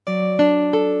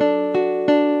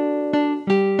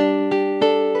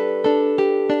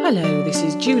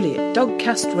Julie at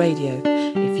Dogcast Radio.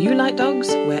 If you like dogs,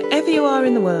 wherever you are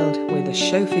in the world, we're the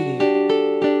show for you.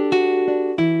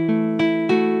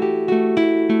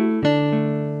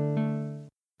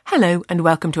 Hello and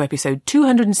welcome to episode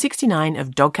 269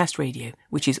 of Dogcast Radio,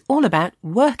 which is all about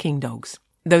working dogs,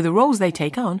 though the roles they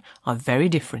take on are very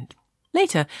different.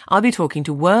 Later, I'll be talking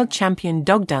to world champion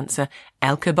dog dancer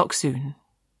Elke Boksoen.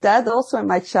 That also in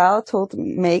my childhood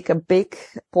make a big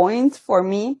point for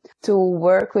me to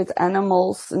work with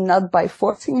animals, not by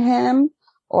forcing him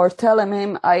or telling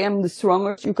him I am the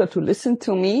strongest, you got to listen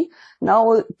to me.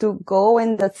 Now to go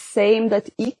in that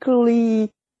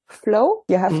equally flow,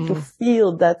 you have to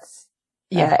feel that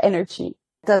energy.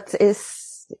 That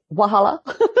is Valhalla,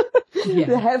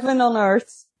 the heaven on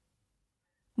earth.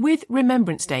 With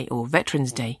Remembrance Day or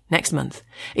Veterans Day next month,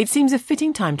 it seems a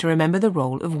fitting time to remember the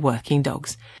role of working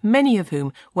dogs, many of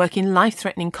whom work in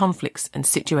life-threatening conflicts and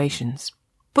situations.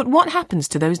 But what happens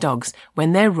to those dogs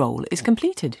when their role is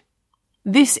completed?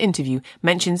 This interview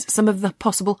mentions some of the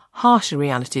possible harsher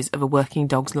realities of a working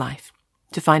dog's life.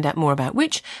 To find out more about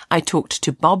which, I talked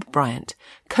to Bob Bryant,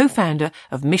 co-founder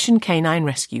of Mission Canine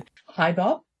Rescue. Hi,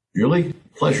 Bob. Julie,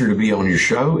 pleasure to be on your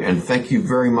show, and thank you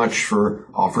very much for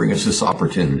offering us this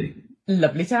opportunity.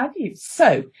 Lovely to have you.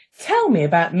 So, tell me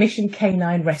about Mission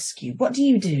Canine Rescue. What do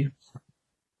you do?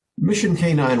 Mission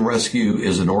Canine Rescue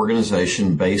is an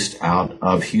organization based out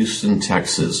of Houston,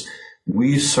 Texas.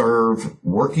 We serve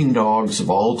working dogs of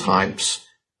all types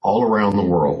all around the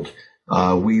world.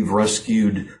 We've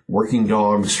rescued working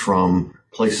dogs from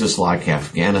places like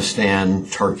Afghanistan,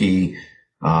 Turkey,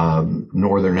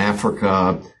 Northern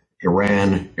Africa,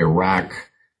 Iran, Iraq,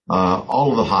 all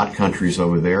of the hot countries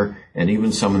over there, and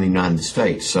even some in the United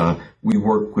States. We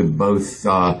work with both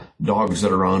dogs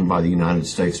that are owned by the United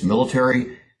States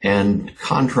military and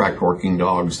contract working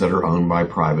dogs that are owned by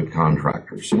private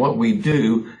contractors. What we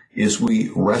do is we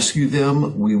rescue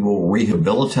them. We will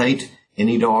rehabilitate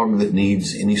any dog that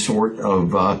needs any sort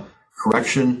of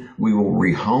correction. We will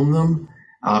rehome them.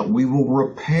 We will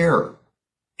repair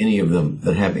any of them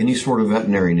that have any sort of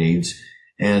veterinary needs.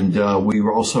 And we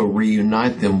also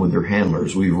reunite them with their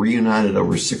handlers. We've reunited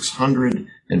over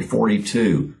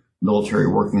 642 military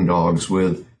working dogs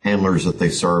with handlers that they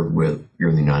served with here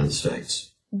in the United States.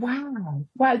 Wow.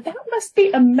 Wow, that must be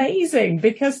amazing,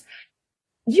 because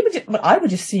I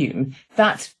would assume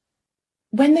that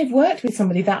when they've worked with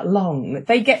somebody that long,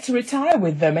 they get to retire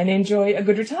with them and enjoy a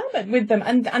good retirement with them.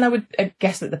 And I would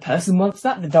guess that the person wants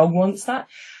that, the dog wants that.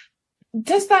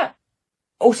 Does that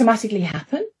automatically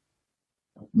happen?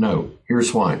 No.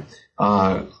 Here's why.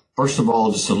 First of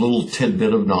all, just a little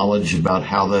tidbit of knowledge about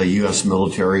how the U.S.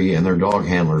 military and their dog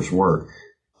handlers work.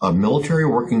 A military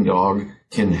working dog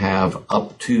can have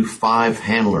up to 5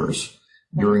 handlers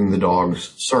during the dog's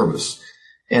service.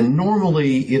 And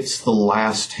normally it's the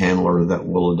last handler that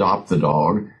will adopt the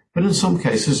dog. But in some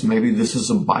cases, maybe this is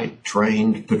a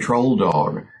bite-trained patrol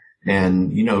dog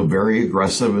and, very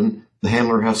aggressive, and the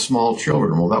handler has small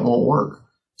children. Well, that won't work.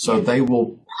 So they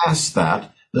will pass that.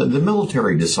 The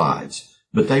military decides,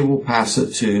 but they will pass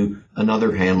it to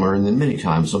another handler, and then many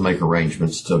times they'll make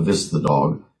arrangements to visit the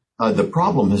dog. The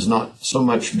problem has not so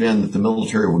much been that the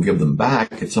military will give them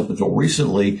back. It's up until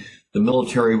recently, the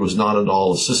military was not at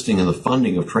all assisting in the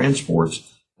funding of transports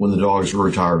when the dogs were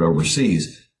retired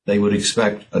overseas. They would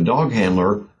expect a dog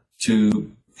handler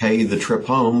to pay the trip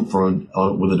home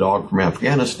with a dog from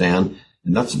Afghanistan,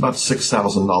 and that's about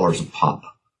 $6,000 a pop.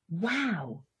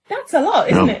 Wow. That's a lot,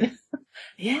 isn't it?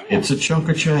 Yeah. It's a chunk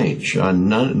of change.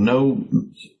 No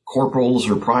corporals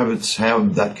or privates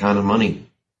have that kind of money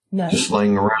just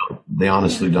laying around. They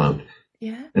honestly don't.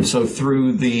 Yeah. And so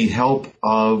through the help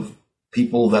of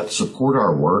people that support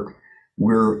our work,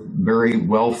 we're very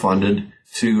well funded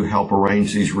to help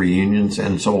arrange these reunions,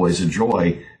 and it's always a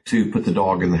joy to put the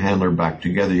dog and the handler back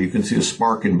together. You can see a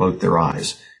spark in both their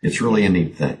eyes. It's really a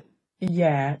neat thing.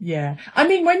 Yeah, yeah. I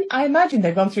mean, I imagine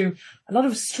they've gone through a lot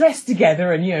of stress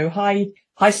together and, high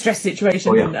stress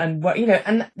situations and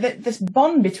this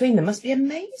bond between them must be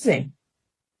amazing.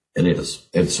 It is.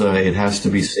 It has to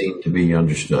be seen to be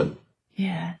understood.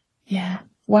 Yeah, yeah.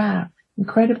 Wow.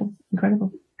 Incredible.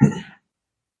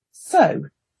 So,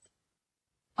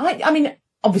 I mean,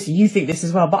 obviously you think this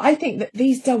as well, but I think that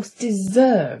these dogs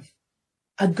deserve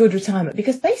a good retirement,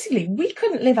 because basically we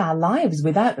couldn't live our lives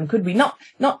without them, could we? Not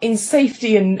in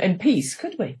safety and peace,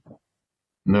 could we?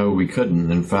 No, we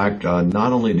couldn't. In fact,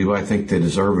 not only do I think they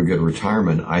deserve a good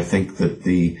retirement, I think that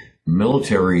the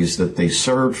militaries that they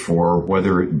served for,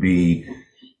 whether it be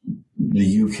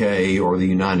the UK or the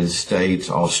United States,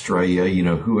 Australia,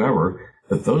 whoever,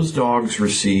 that those dogs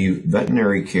receive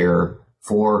veterinary care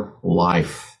for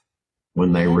life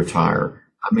when they retire.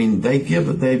 I mean, they've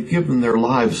given their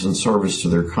lives in service to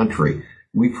their country.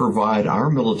 We provide our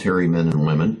military men and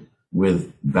women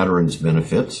with veterans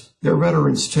benefits. They're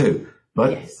veterans too.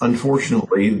 But yes,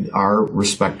 unfortunately, our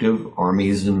respective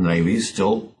armies and navies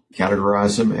still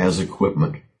categorize them as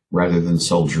equipment rather than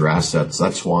soldier assets.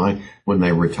 That's why when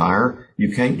they retire,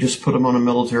 you can't just put them on a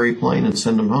military plane and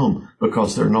send them home,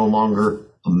 because they're no longer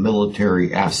a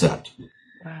military asset.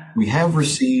 Wow. We have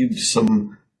received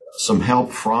some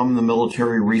help from the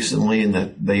military recently, in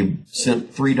that they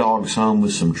sent 3 dogs home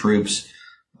with some troops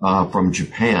from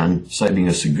Japan, saving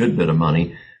us a good bit of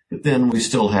money. But then we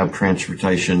still have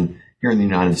transportation here in the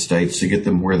United States to get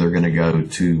them where they're going to go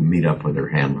to meet up with their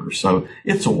handlers. So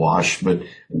it's a wash, but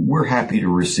we're happy to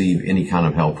receive any kind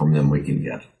of help from them we can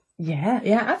get. Yeah,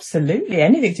 absolutely.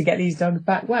 Anything to get these dogs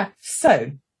back. Where?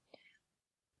 So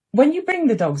when you bring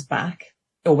the dogs back,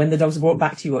 or when the dogs are brought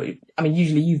back to you, I mean,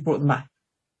 usually you've brought them back.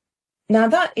 Now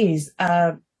that is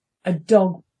a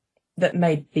dog that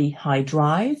may be high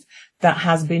drive, that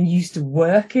has been used to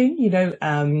working,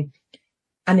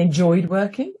 and enjoyed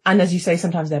working. And as you say,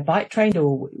 sometimes they're bite trained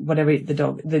or whatever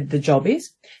the job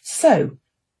is. So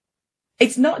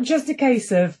it's not just a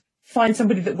case of find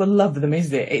somebody that will love them,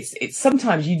 is it? It's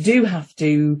sometimes you do have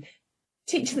to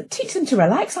teach them to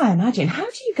relax, I imagine. How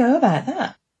do you go about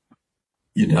that?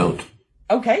 You don't.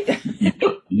 Okay.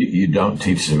 you don't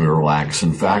teach them to relax.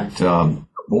 In fact, a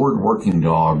bored working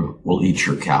dog will eat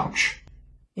your couch.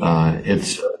 Yeah.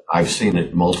 I've seen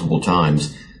it multiple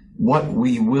times. What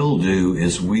we will do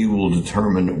is we will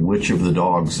determine which of the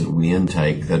dogs that we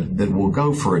intake that will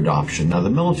go for adoption. Now, the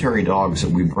military dogs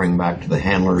that we bring back to the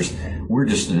handlers, we're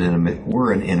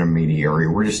an intermediary.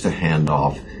 We're just a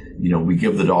handoff. We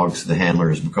give the dogs to the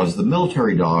handlers because the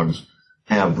military dogs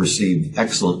have received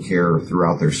excellent care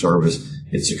throughout their service.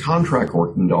 It's the contract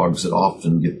working dogs that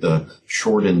often get the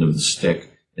short end of the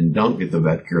stick and don't get the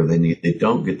vet care they need. They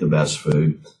don't get the best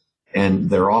food, and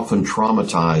they're often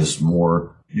traumatized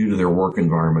more due to their work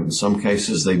environment. In some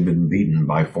cases, they've been beaten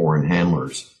by foreign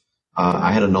handlers.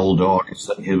 I had an old dog.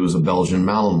 It was a Belgian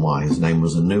Malinois. His name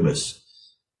was Anubis.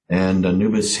 And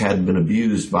Anubis had been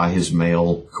abused by his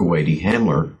male Kuwaiti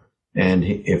handler. And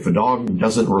if a dog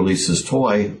doesn't release his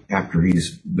toy after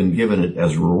he's been given it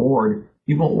as a reward,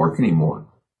 he won't work anymore.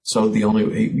 So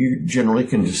you generally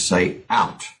can just say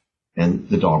out, and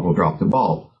the dog will drop the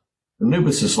ball.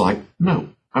 Anubis is like, no,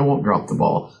 I won't drop the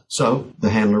ball. So the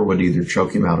handler would either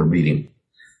choke him out or beat him.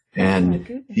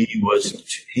 And he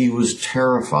was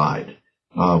terrified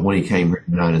when he came here to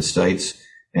the United States.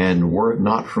 And were it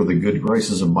not for the good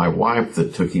graces of my wife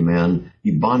that took him in,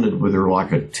 he bonded with her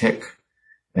like a tick.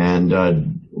 And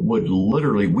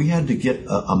we had to get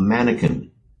a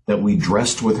mannequin that we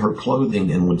dressed with her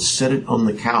clothing and would sit it on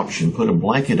the couch and put a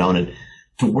blanket on it,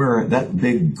 to where that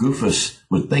big goofus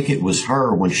would think it was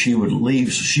her when she would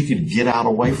leave, so she could get out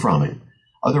away from him.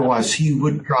 Otherwise, he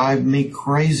would drive me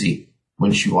crazy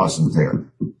when she wasn't there.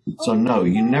 So no,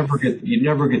 you never get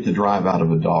the drive out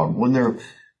of a dog when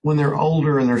they're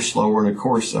older and they're slower. And of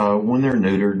course, when they're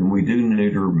neutered, and we do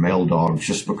neuter male dogs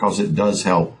just because it does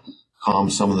help calm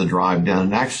some of the drive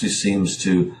down. It actually seems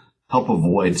to help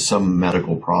avoid some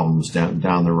medical problems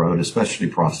down the road, especially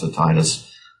prostatitis.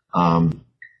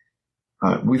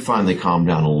 We find they calm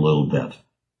down a little bit.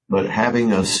 But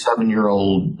having a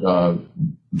 7-year-old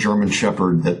German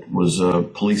Shepherd that was a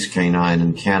police canine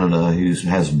in Canada who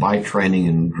has bite training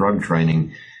and drug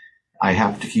training, I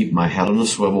have to keep my head on a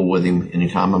swivel with him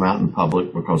anytime I'm out in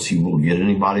public, because he will get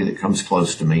anybody that comes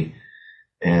close to me.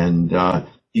 And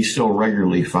he still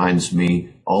regularly finds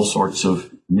me all sorts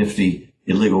of nifty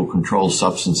illegal controlled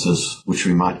substances which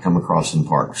we might come across in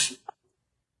parks.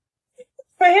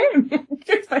 For him.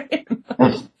 Good for him.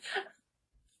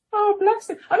 Oh, bless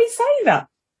him. I mean, saying that,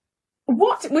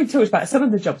 we've talked about some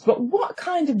of the jobs, but what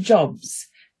kind of jobs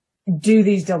do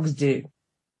these dogs do?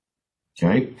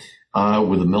 Okay.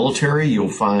 With the military, you'll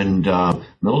find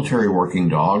military working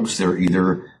dogs. They're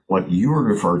either what you would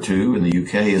refer to in the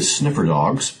UK as sniffer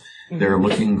dogs. Mm-hmm. They're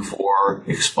looking for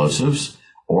explosives,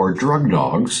 or drug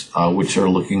dogs, which are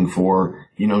looking for,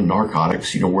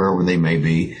 narcotics, wherever they may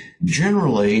be.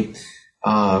 Generally,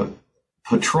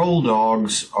 patrol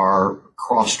dogs are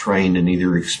cross-trained in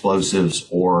either explosives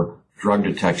or drug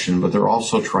detection, but they're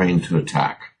also trained to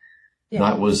attack. Yeah.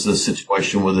 That was the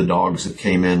situation with the dogs that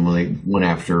came in when they went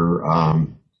after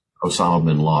Osama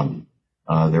bin Laden.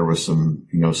 There was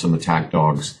some attack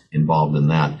dogs involved in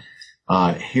that.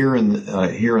 Here in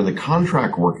the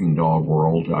contract working dog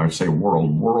world, I say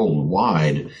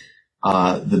worldwide,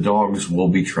 the dogs will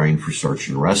be trained for search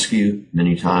and rescue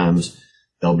many times.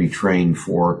 They'll be trained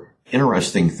for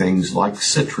interesting things like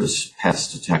citrus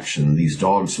pest detection. These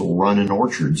dogs will run in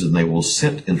orchards and they will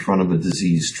sit in front of a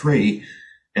diseased tree,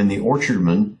 and the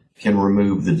orchardman can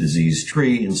remove the diseased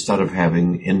tree instead of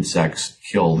having insects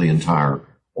kill the entire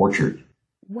orchard.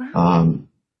 Wow.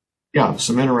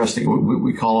 Some interesting.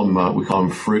 We call them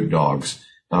fruit dogs.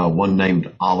 One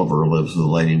named Oliver lives with a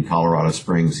lady in Colorado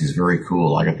Springs. He's very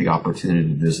cool. I got the opportunity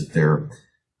to visit their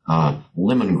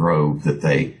lemon grove that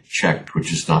they checked,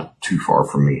 which is not too far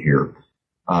from me here.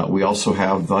 We also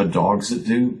have dogs that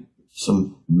do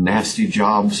some nasty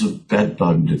jobs of bed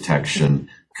bug detection,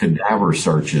 cadaver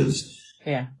searches,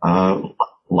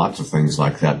 lots of things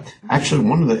like that. Actually,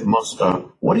 one of the most,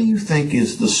 what do you think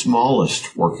is the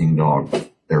smallest working dog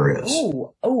there is?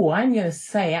 I'm going to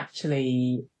say,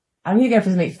 actually, I'm going to go for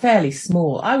something fairly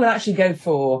small. I would actually go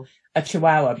for a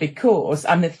Chihuahua, because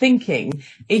I'm thinking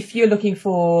if you're looking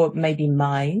for maybe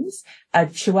mines, a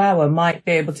Chihuahua might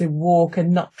be able to walk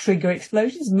and not trigger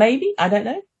explosions. Maybe. I don't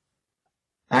know.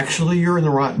 Actually, you're in the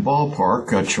right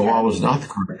ballpark. Chihuahua is not the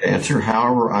correct answer.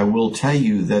 However, I will tell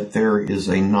you that there is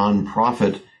a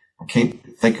nonprofit. I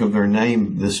can't think of their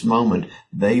name this moment.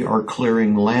 They are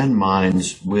clearing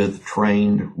landmines with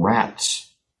trained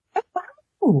rats.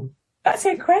 Oh, that's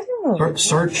incredible.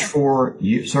 Search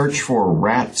for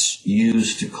rats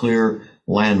used to clear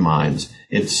landmines.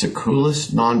 It's the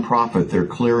coolest nonprofit. They're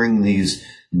clearing these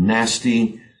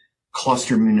nasty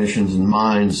cluster munitions and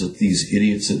mines that these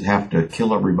idiots that have to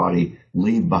kill everybody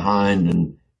leave behind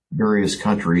in various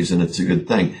countries, and it's a good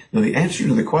thing. Now, the answer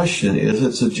to the question is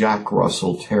it's a Jack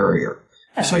Russell Terrier.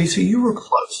 So you see, you were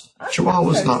close.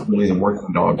 Chihuahua's not really the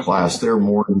working dog class. They're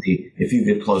more in the, if you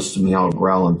get close to me, I'll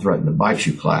growl and threaten to bite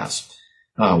you class.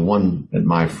 One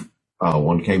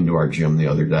came to our gym the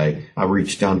other day. I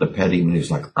reached down to pet him, and he's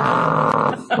like,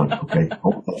 okay,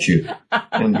 I'll touch you.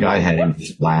 And the guy had him,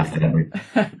 just laughed at me.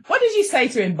 What did you say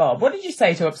to him, Bob? What did you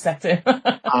say to upset him?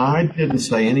 I didn't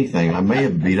say anything. I may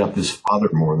have beat up his father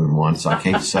more than once. I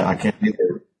can't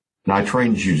either. And I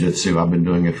trained jiu-jitsu. I've been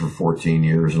doing it for 14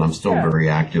 years, and I'm still very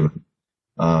active.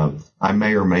 I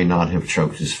may or may not have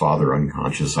choked his father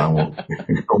unconscious. I won't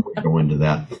go into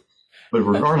that. But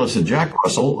regardless of Jack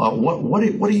Russell,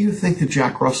 what do you think that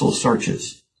Jack Russell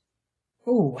searches?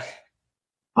 Ooh.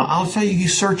 I'll tell you, he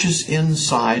searches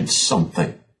inside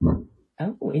something.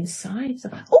 Oh, inside.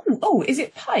 Oh, is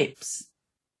it pipes?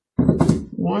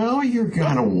 Well, you're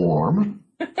kind of warm.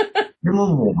 You're a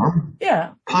little warm.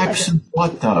 Yeah. Pipes and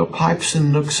what, though? Pipes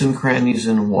and nooks and crannies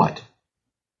and what?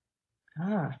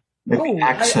 Maybe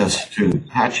access to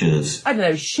hatches. I don't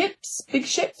know, ships? Big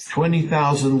ships?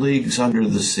 20,000 leagues under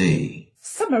the sea.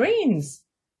 Submarines.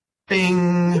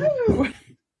 Bing!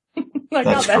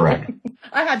 That's correct.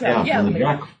 I had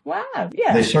to wow,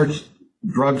 yeah. They search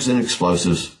drugs and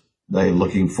explosives. They're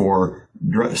looking for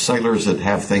sailors that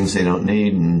have things they don't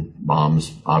need, and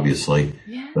bombs, obviously.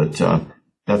 Yeah. But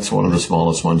that's one of the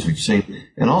smallest ones we've seen.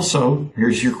 And also,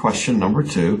 here's your question number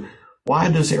 2. Why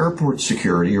does airport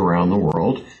security around the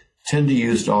world tend to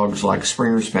use dogs like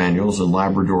Springer Spaniels and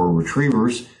Labrador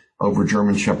Retrievers over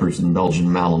German Shepherds and Belgian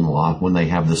Malinois when they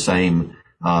have the same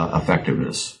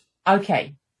effectiveness?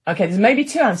 Okay, there's maybe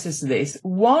 2 answers to this.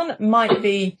 One might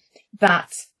be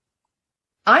that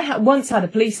I once had a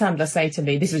police handler say to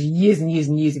me, this was years and years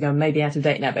and years ago, maybe out of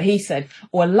date now, but he said,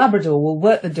 a Labrador will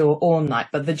work the door all night,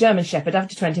 but the German Shepherd,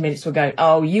 after 20 minutes, will go,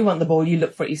 oh, you want the ball, you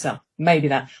look for it yourself. Maybe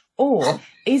that. Or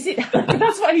is it,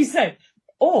 that's what he said.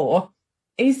 Or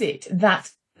is it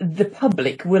that the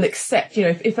public will accept,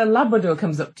 if a Labrador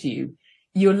comes up to you,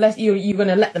 you're going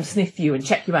to let them sniff you and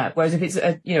check you out. Whereas if it's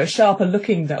a sharper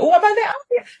looking dog,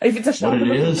 if it's a sharper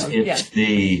looking dog. It's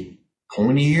the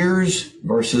pointy ears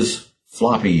versus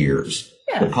floppy ears.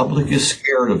 Yeah. The public is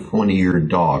scared of pointy-eared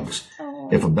dogs. Oh.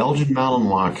 If a Belgian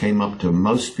Malinois came up to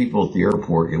most people at the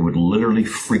airport, it would literally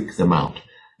freak them out.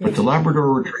 Yeah. But the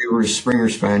Labrador Retrievers, Springer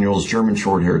Spaniels, German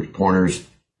Short-haired Pointers,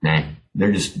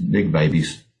 they're just big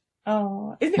babies.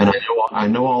 Oh, and I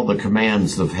know all the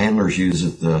commands the handlers use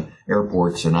at the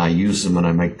airports, and I use them, and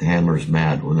I make the handlers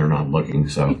mad when they're not looking.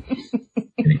 So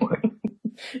anyway.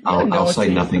 I'll say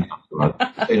nothing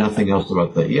else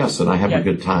about that. Yes, and I have a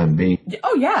good time being.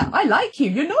 Oh yeah, I like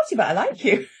you. You're naughty, but I like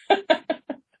you.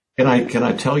 Can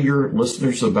I tell your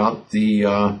listeners about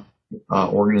the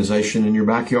organization in your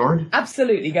backyard?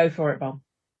 Absolutely, go for it, Bob.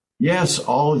 Yes,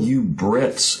 all you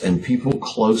Brits and people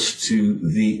close to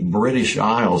the British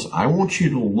Isles, I want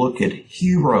you to look at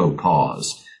Hero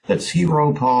Paws. That's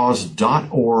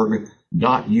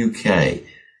heropaws.org.uk.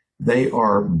 They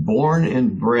are born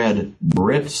and bred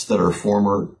Brits that are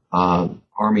former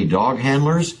Army dog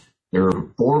handlers. There are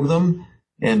 4 of them,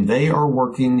 and they are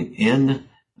working in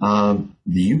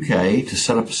the UK to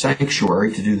set up a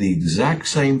sanctuary to do the exact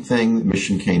same thing that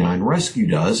Mission Canine Rescue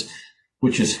does,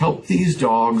 which is help these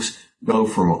dogs go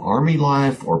from Army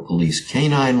life or police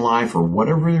canine life or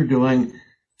whatever they're doing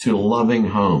to loving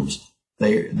homes.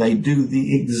 They do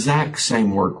the exact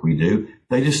same work we do.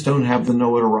 They just don't have the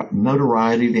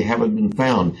notoriety. They haven't been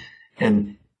found.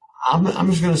 And I'm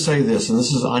just going to say this, and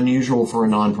this is unusual for a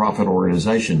nonprofit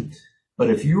organization, but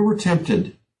if you were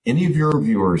tempted, any of your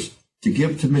viewers, to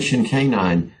give to Mission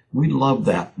Canine, we'd love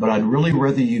that. But I'd really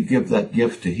rather you give that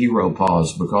gift to Hero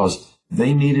Paws because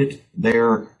they need it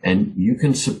there and you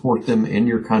can support them in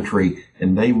your country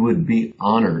and they would be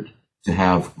honored to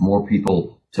have more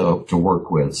people to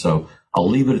work with. So I'll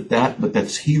leave it at that, but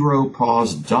that's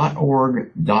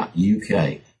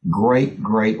heropaws.org.uk.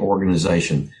 Great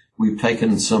organization. We've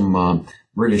taken some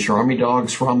British Army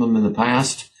dogs from them in the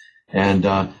past, and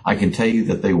I can tell you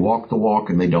that they walk the walk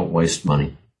and they don't waste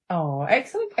money. Oh,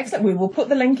 excellent. We will put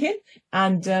the link in,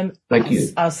 and thank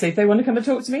you. I'll see if they want to come and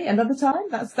talk to me another time.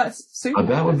 That's super.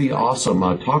 That would be awesome.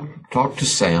 Talk to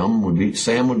Sam.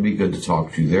 Sam would be good to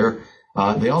talk to there.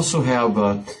 They also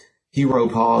have Hero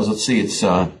Paws. Let's see. It's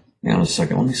hang on a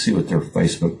second. Let me see what their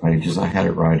Facebook page is. I had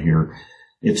it right here.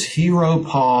 It's Hero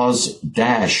Paws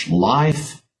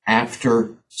Life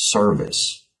After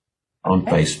Service on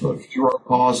Facebook. Hero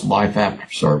Paws Life After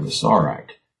Service. All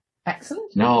right.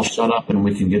 Excellent. Now I'll shut up and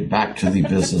we can get back to the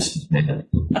business.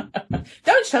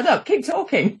 Don't shut up. Keep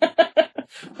talking.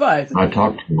 But I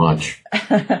talk too much.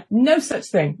 No such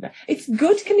thing. It's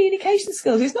good communication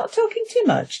skills. It's not talking too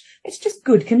much. It's just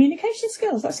good communication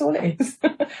skills. That's all it is.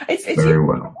 It's very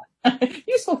well.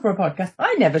 Useful for a podcast.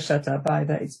 I never shut up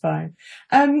either. It's fine.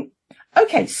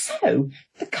 Okay, so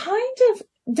the kind of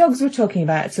dogs we're talking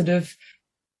about, sort of,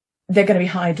 they're going to be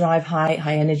high drive, high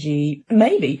energy,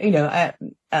 maybe,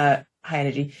 high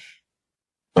energy.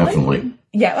 Definitely.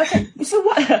 Yeah. Okay. So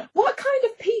what kind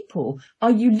of people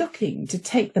are you looking to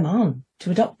take them on,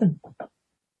 to adopt them?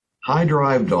 High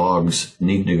drive dogs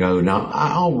need to go. Now,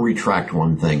 I'll retract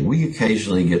one thing. We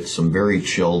occasionally get some very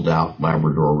chilled out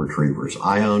Labrador retrievers.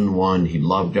 I owned one. He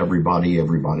loved everybody.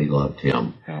 Everybody loved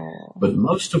him. Oh. But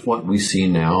most of what we see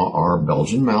now are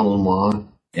Belgian Malinois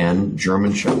and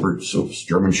German Shepherds. So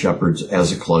German Shepherds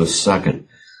as a close second.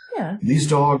 Yeah. These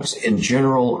dogs in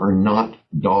general are not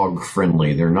dog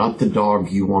friendly. They're not the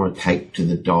dog you want to take to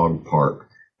the dog park.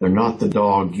 They're not the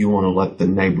dog you want to let the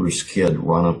neighbor's kid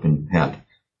run up and pet.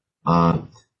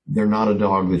 They're not a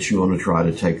dog that you want to try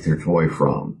to take their toy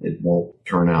from. It won't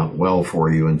turn out well for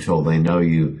you until they know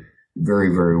you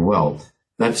very, very well.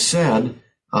 That said,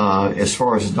 as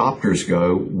far as adopters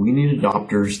go, we need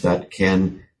adopters that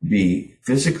can be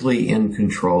physically in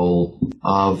control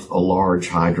of a large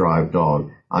high drive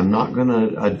dog. I'm not going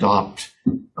to adopt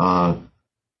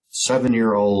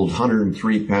 7-year-old,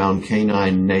 103-pound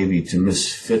canine Navy to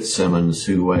Miss Fitzsimmons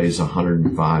who weighs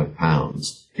 105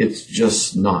 pounds. It's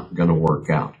just not going to work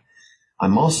out.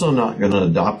 I'm also not going to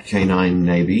adopt canine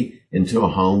Navy into a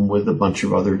home with a bunch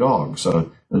of other dogs.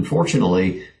 So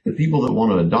unfortunately, the people that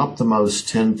want to adopt the most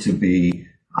tend to be,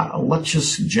 let's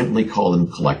just gently call them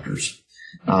collectors.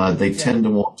 They tend to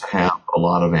want to have a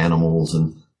lot of animals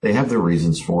and they have their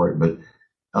reasons for it. But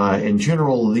in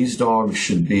general, these dogs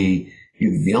should be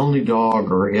either the only dog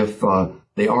or if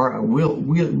they are,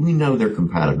 we know their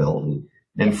compatibility.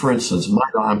 And for instance,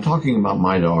 I'm talking about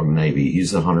my dog, Navy.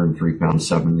 He's a 103-pound,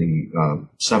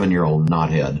 7-year-old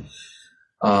knothead.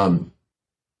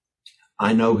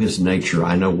 I know his nature.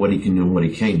 I know what he can do and what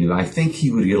he can't do. I think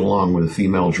he would get along with a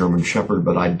female German Shepherd,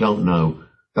 but I don't know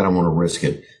that I want to risk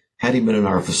it. Had he been in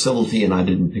our facility and I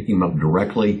didn't pick him up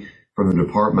directly from the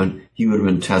department, he would have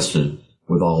been tested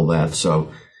with all that.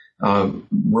 So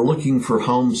we're looking for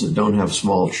homes that don't have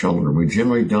small children. We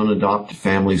generally don't adopt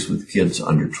families with kids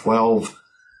under 12.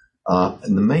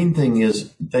 And the main thing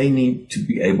is they need to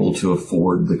be able to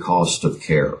afford the cost of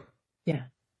care. Yeah.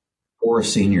 For a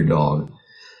senior dog.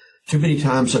 Too many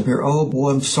times I'm here, oh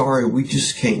boy, I'm sorry, we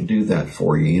just can't do that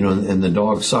for you, and the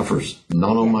dog suffers.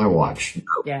 Not on my watch. No.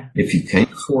 Yeah. If you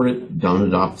can't afford it, don't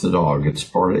adopt the dog. It's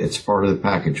part of the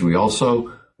package. We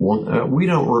also we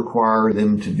don't require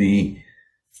them to be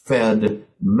fed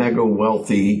mega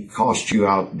wealthy, cost you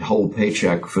out whole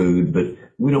paycheck food, but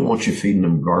we don't want you feeding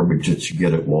them garbage that you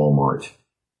get at Walmart.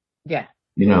 Yeah.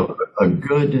 A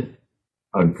good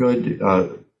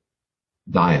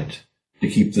diet to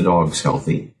keep the dogs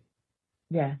healthy.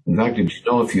 Yeah. In fact, did you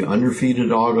know if you underfeed a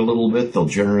dog a little bit, they'll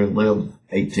generally live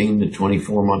 18 to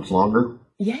 24 months longer?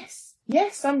 Yes.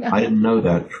 I didn't know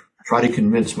that. Try to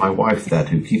convince my wife that,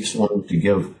 who keeps wanting to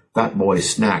give fat boys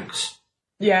snacks.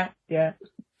 Yeah.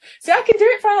 See, I can do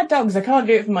it for our dogs. I can't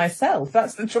do it for myself.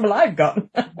 That's the trouble I've got.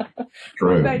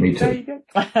 True, me too. There you go.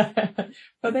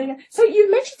 But there you go. So you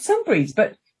mentioned some breeds,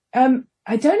 but I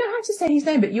don't know how to say his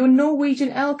name, but your Norwegian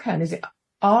elk hound, is it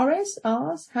Ares?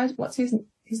 What's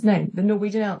his name? The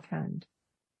Norwegian elk hound.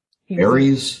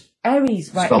 Aries.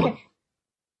 Aries, right. Okay.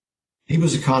 He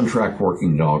was a contract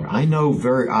working dog.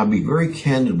 I'll be very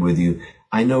candid with you.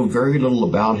 I know very little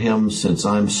about him since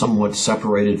I'm somewhat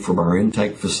separated from our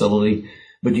intake facility.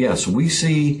 But yes, we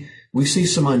see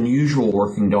some unusual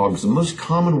working dogs. The most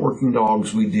common working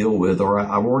dogs we deal with are,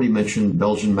 I've already mentioned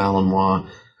Belgian Malinois,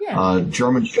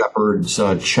 German Shepherds,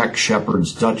 Czech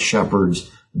Shepherds, Dutch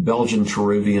Shepherds, Belgian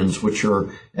Terruvians, which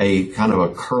are a kind of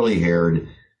a curly-haired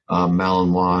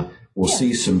Malinois. We'll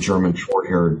see some German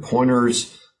short-haired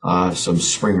pointers, some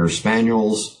Springer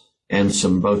Spaniels, and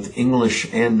some both English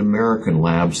and American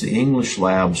labs. The English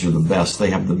labs are the best. They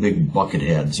have the big bucket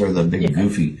heads. They're the big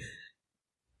goofy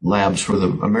labs, where the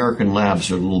American labs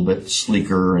are a little bit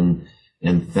sleeker and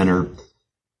thinner.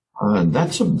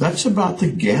 That's about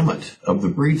the gamut of the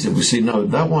breeds that we see. No,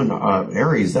 that one,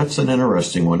 Aries, that's an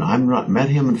interesting one. I've not met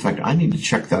him. In fact, I need to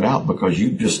check that out because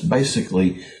you just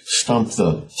basically stumped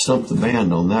the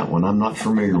band on that one. I'm not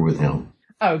familiar with him.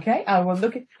 Okay, I will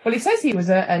look at. Well, it says he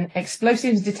was an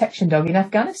explosives detection dog in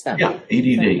Afghanistan. Yeah,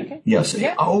 EDD. Okay. Yes.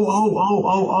 Yeah.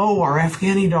 Oh, our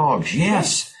Afghani dogs.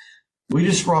 Yes. We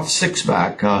just brought 6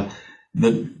 back. Of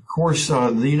course,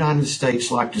 the United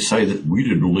States like to say that we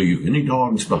didn't leave any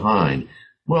dogs behind.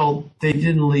 Well, they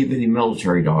didn't leave any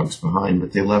military dogs behind,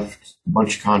 but they left a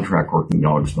bunch of contract working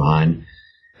dogs behind.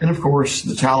 And of course,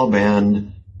 the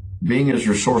Taliban, being as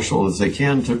resourceful as they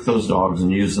can, took those dogs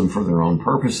and used them for their own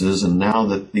purposes. And now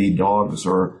that the dogs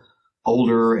are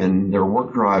older and their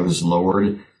work drive is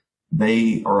lowered,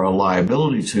 they are a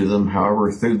liability to them.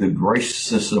 However, through the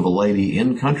graciousness of a lady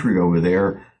in country over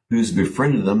there who's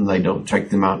befriended them, they don't take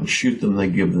them out and shoot them. They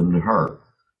give them to her.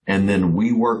 And then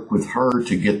we work with her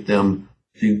to get them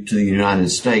to the United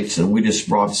States. And we just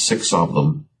brought 6 of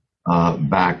them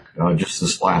back just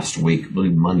this last week, I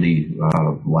believe Monday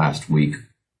last week.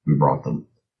 We brought them.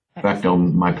 In fact,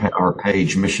 on our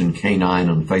page, Mission Canine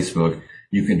on Facebook,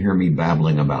 you can hear me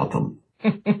babbling about them.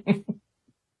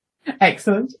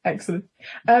 Excellent. Because,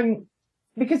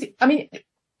 I mean,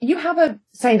 you have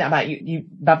saying that about you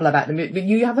babble about them, but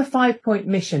you have a 5-point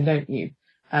mission, don't you?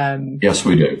 Yes,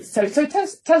 we do. So tell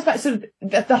us about sort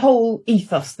of the whole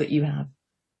ethos that you have.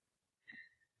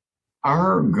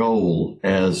 Our goal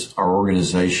as our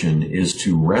organization is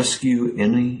to rescue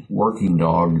any working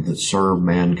dog that served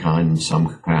mankind in some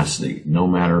capacity, no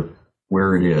matter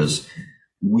where it is.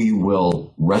 We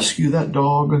will rescue that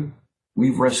dog.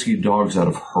 We've rescued dogs out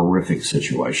of horrific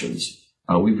situations.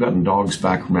 We've gotten dogs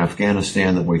back from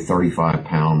Afghanistan that weigh 35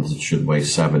 pounds that should weigh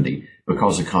 70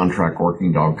 because a contract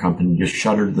working dog company just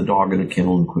shuttered the dog in a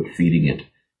kennel and quit feeding it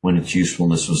when its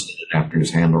usefulness was ended after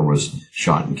his handler was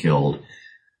shot and killed.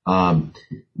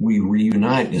 We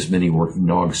reunite as many working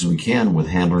dogs as we can with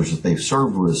handlers that they've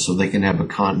served with so they can have a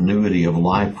continuity of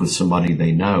life with somebody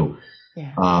they know.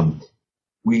 Yeah.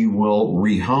 We will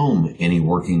rehome any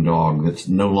working dog that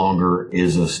no longer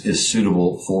is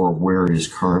suitable for where it is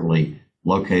currently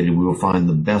located. We will find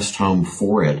the best home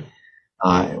for it.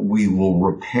 We will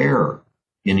repair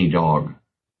any dog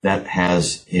that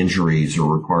has injuries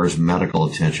or requires medical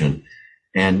attention.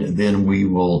 And then we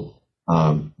will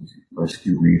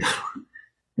rescue,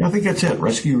 I think that's it.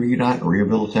 Rescue, reunite,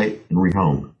 rehabilitate, and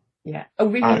rehome. Yeah.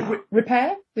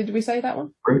 Repair? Did we say that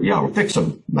one? Yeah, we'll fix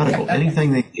them. Medical. Okay.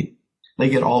 Anything they need. They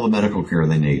get all the medical care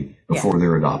they need before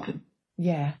they're adopted.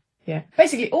 Yeah.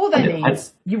 Basically, all their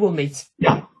needs, you will meet.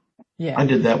 Yeah. I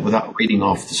did that without reading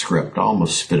off the script. I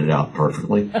almost spit it out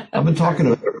perfectly. I've been talking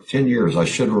about it for 10 years. I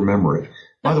should remember it.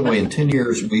 By the way, in 10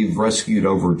 years, we've rescued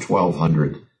over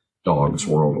 1,200 dogs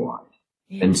worldwide.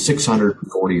 Yeah. And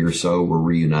 640 or so were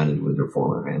reunited with their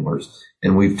former handlers.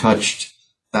 And we've touched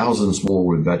thousands more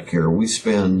with vet care. We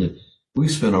spent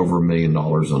over $1 million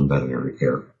on veterinary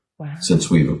care. Wow. Since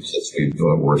we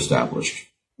were established.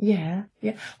 Yeah.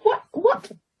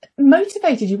 What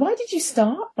motivated you? Why did you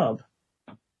start, Bob?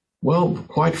 Well,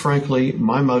 quite frankly,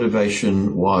 my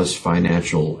motivation was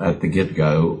financial at the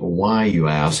get-go. Why, you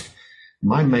ask?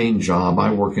 My main job,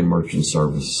 I work in merchant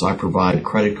services. I provide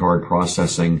credit card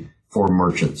processing for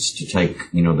merchants to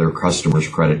take, their customers'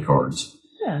 credit cards.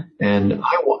 Yeah. And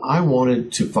I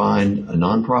wanted to find a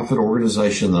nonprofit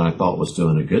organization that I thought was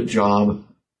doing a good job,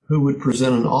 who would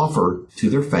present an offer to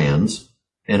their fans.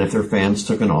 And if their fans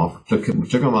took them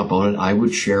up on it, I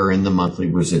would share in the monthly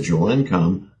residual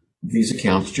income these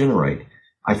accounts generate.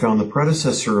 I found the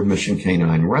predecessor of Mission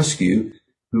Canine Rescue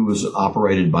who was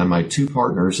operated by my two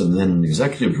partners and then an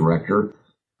executive director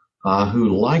who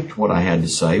liked what I had to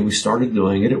say. We started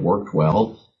doing it. It worked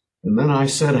well. And then I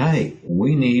said, hey,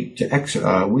 we need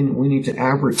to we need to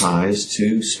advertise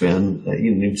to spend,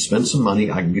 you need to spend some money.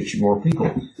 I can get you more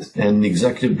people. And the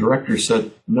executive director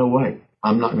said, no way.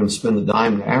 I'm not going to spend a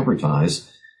dime to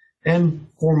advertise. And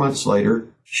 4 months later,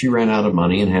 she ran out of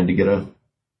money and had to get a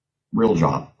real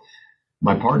job.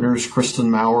 My partners,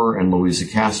 Kristen Maurer and Louisa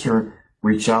Castor,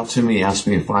 reached out to me, asked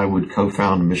me if I would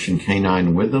co-found Mission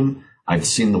Canine with them. I'd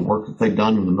seen the work that they'd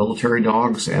done with the military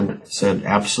dogs and said,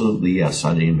 absolutely yes.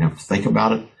 I didn't even have to think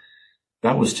about it.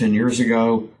 That was 10 years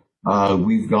ago.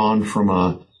 We've gone from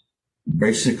a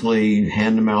basically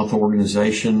hand-to-mouth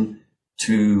organization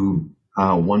to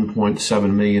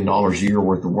 $1.7 million a year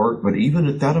worth of work. But even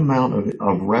at that amount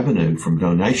of revenue from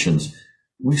donations,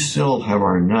 we still have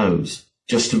our nose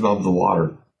just above the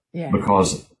water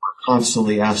because we're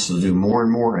constantly asked to do more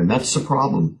and more. And that's the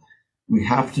problem. We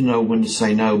have to know when to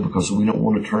say no because we don't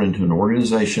want to turn into an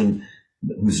organization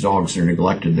whose dogs are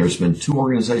neglected. There's been 2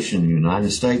 organizations in the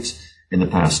United States in the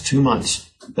past 2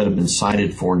 months that have been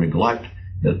cited for neglect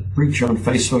that preach on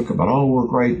Facebook about, oh, we're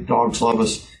great, dogs love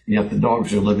us, and yet the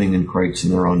dogs are living in crates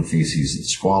in their own feces. It's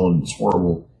squalid, it's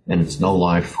horrible, and it's no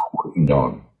life for a working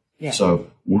dog. Yeah.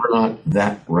 So we're not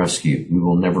that rescue. We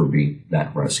will never be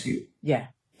that rescue. Yeah,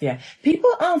 yeah.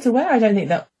 People aren't aware, I don't think,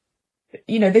 that,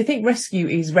 you know, they think rescue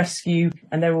is rescue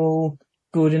and they're all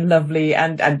good and lovely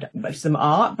and most of them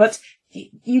are, but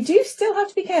you do still have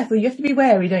to be careful. You have to be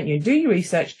wary, don't you? Do your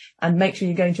research and make sure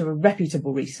you're going to a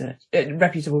reputable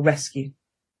rescue.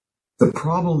 The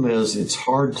problem is it's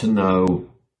hard to know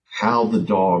how the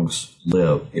dogs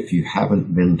live if you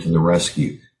haven't been to the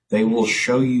rescue. They will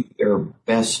show you their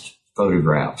best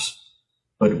photographs,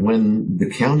 but when the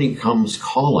county comes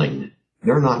calling,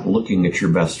 they're not looking at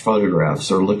your best photographs.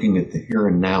 They're looking at the here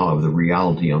and now of the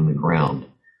reality on the ground.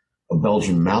 A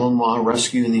Belgian Malinois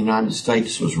rescue in the United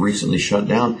States was recently shut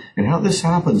down. And how this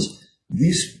happens,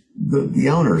 the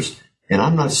owners, and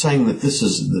I'm not saying that this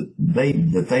is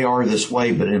that they are this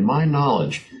way, but in my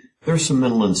knowledge, there's some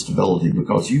mental instability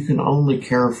because you can only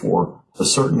care for a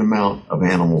certain amount of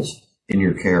animals in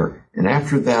your care. And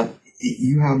after that,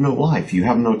 you have no life. You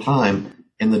have no time,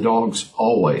 and the dogs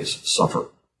always suffer.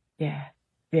 Yeah.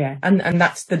 Yeah. And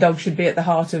that's, the dog should be at the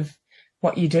heart of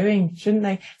what you're doing, shouldn't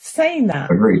they? Saying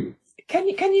that. Agreed. Can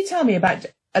you tell me about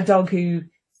a dog who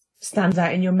stands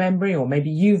out in your memory, or maybe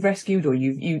you've rescued, or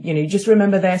you just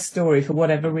remember their story for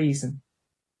whatever reason?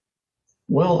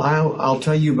 Well, I'll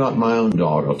tell you about my own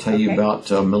dog. I'll tell you about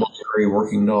military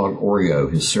working dog Oreo.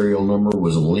 His serial number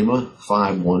was Lima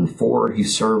 514. He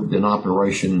served in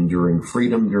Operation Enduring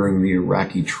Freedom during the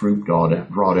Iraqi troop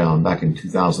drawdown back in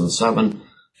 2007,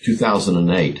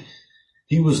 2008.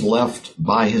 He was left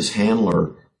by his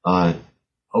handler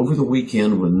over the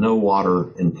weekend with no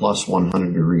water and plus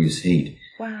 100 degrees heat.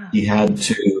 Wow. He had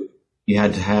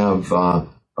to have a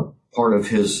part of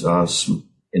his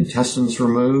intestines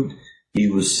removed. He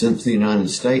was sent to the United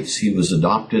States. He was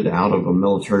adopted out of a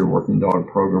military working dog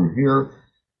program here,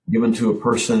 given to a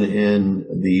person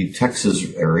in the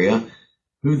Texas area,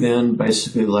 who then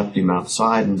basically left him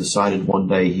outside and decided one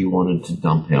day he wanted to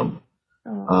dump him.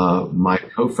 My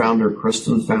co-founder,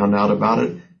 Kristen, found out about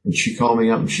it, and she called me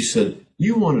up and she said,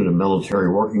 you wanted a military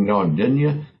working dog, didn't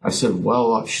you? I said,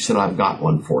 well, she said, I've got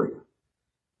one for you.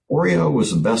 Oreo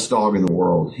was the best dog in the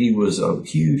world. He was a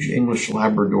huge English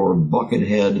Labrador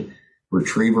buckethead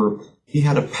retriever. He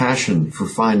had a passion for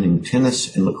finding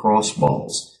tennis and lacrosse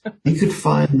balls. He could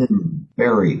find them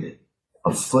buried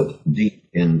a foot deep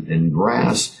in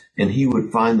grass, and he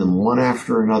would find them one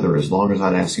after another as long as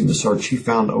I'd ask him to search. He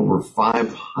found over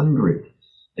 500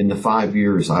 in the 5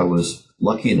 years I was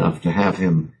lucky enough to have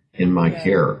him in my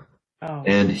care. Oh.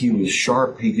 And he was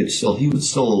sharp. He would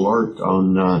still alert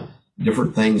on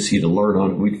different things. He'd alert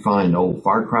on, we'd find old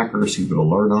firecrackers. He would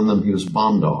alert on them. He was a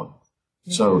bomb dog.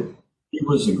 Mm-hmm. So he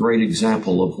was a great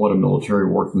example of what a military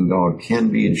working dog can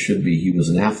be and should be. He was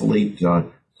an athlete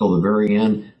till the very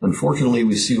end. Unfortunately,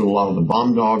 we see with a lot of the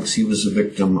bomb dogs, he was a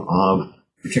victim of a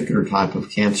particular type of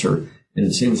cancer. And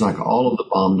it seems like all of the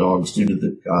bomb dogs, due to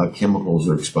the chemicals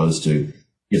they're exposed to,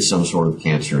 get some sort of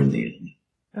cancer in the end.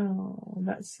 Oh,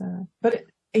 that's sad. But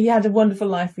he had a wonderful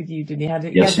life with you, didn't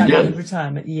he? Yes, he did.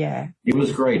 Retirement, yeah. He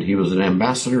was great. He was an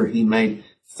ambassador. He made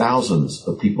thousands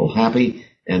of people happy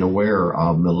and aware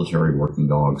of military working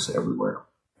dogs everywhere.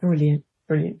 Brilliant,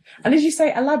 brilliant. And as you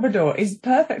say, a Labrador is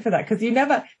perfect for that because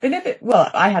well,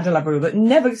 I had a Labrador that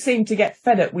never seemed to get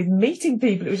fed up with meeting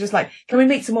people. It was just like, can we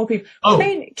meet some more people? Oh.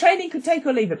 Training could take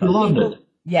or leave it. He loved it.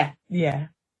 Yeah, yeah.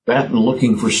 That and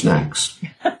looking for snacks.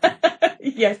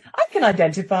 Yes, I can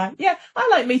identify. Yeah, I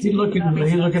like meeting. He look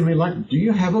at me like, do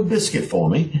you have a biscuit for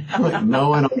me? I'm like,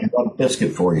 no, I don't have a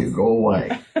biscuit for you. Go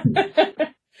away.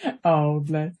 Oh,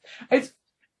 bless.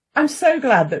 I'm so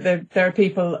glad that there are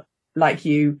people like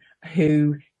you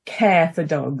who care for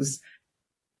dogs,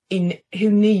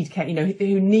 who need care,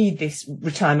 who need this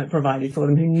retirement provided for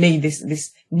them, who need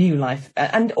this new life,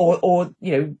 and or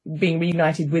being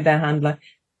reunited with their handler.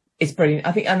 It's brilliant.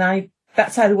 I think,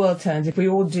 that's how the world turns. If we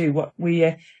all do what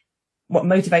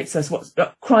motivates us, what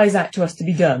cries out to us to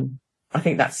be done, I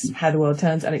think that's how the world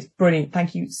turns, and it's brilliant.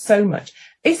 Thank you so much.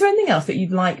 Is there anything else that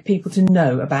you'd like people to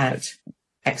know about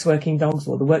ex-working dogs,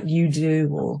 or the work you do,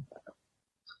 or?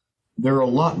 There are a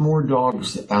lot more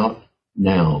dogs out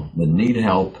now that need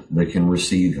help, that can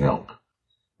receive help.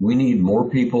 We need more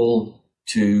people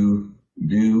to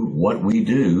do what we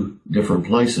do different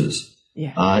places.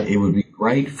 Yeah. It would be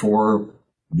great for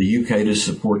the UK to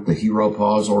support the Hero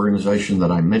Paws organization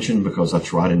that I mentioned, because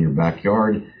that's right in your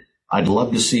backyard. I'd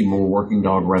love to see more working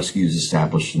dog rescues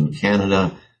established in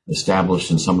Canada, established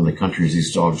in some of the countries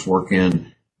these dogs work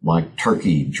in, like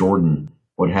Turkey, Jordan,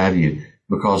 what have you,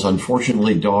 because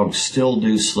unfortunately dogs still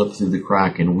do slip through the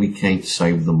crack, and we can't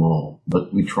save them all.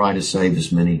 But we try to save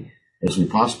as many as we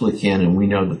possibly can, and we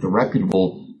know that the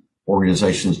reputable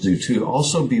organizations do too.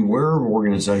 Also, beware of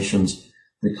organizations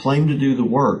that claim to do the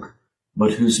work,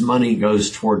 but whose money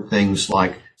goes toward things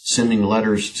like sending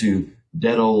letters to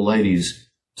dead old ladies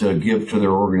to give to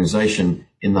their organization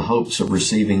in the hopes of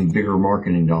receiving bigger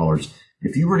marketing dollars.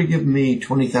 If you were to give me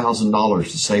 $20,000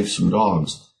 to save some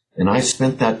dogs, and I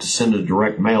spent that to send a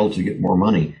direct mail to get more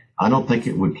money, I don't think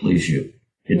it would please you.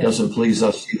 It doesn't please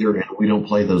us either, and we don't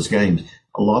play those games.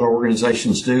 A lot of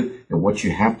organizations do, and what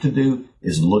you have to do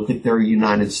is look at their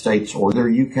United States or their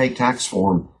UK tax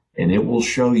form, and it will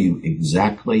show you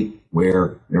exactly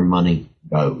where their money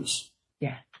goes.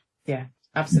 Yeah,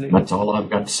 absolutely. That's all I've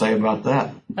got to say about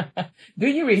that. Do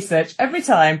your research every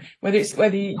time, whether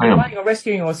you're buying or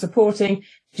rescuing or supporting.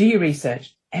 Do your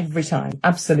research every time.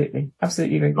 Absolutely,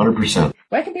 absolutely. 100%.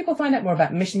 Where can people find out more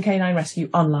about Mission Canine Rescue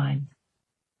online?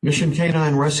 Mission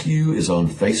Canine Rescue is on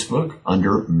Facebook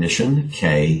under Mission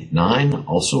K9,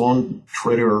 also on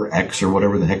Twitter or X or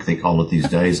whatever the heck they call it these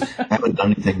days. Haven't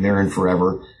done anything there in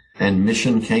forever. And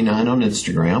Mission K9 on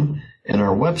Instagram. And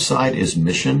our website is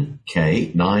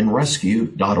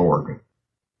missionk9rescue.org.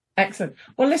 Excellent.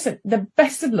 Well, listen, the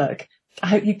best of luck. I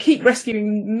hope you keep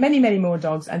rescuing many, many more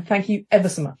dogs, and thank you ever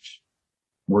so much.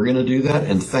 We're going to do that,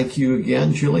 and thank you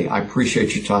again, Julie. I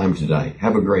appreciate your time today.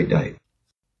 Have a great day.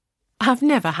 I've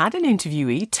never had an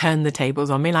interviewee turn the tables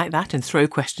on me like that and throw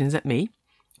questions at me,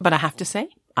 but I have to say,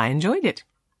 I enjoyed it.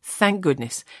 Thank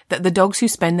goodness that the dogs who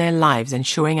spend their lives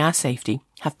ensuring our safety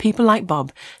have people like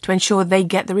Bob to ensure they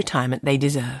get the retirement they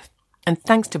deserve. And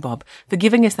thanks to Bob for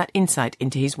giving us that insight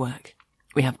into his work.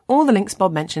 We have all the links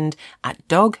Bob mentioned at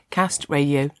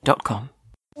dogcastradio.com.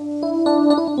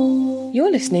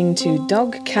 You're listening to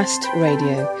Dogcast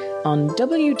Radio on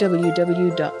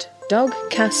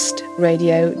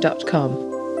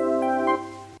www.dogcastradio.com.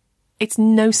 It's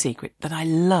no secret that I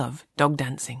love dog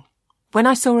dancing. When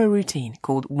I saw a routine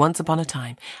called Once Upon a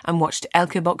Time and watched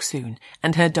Elke Boksoon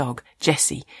and her dog,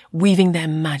 Jessie, weaving their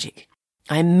magic,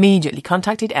 I immediately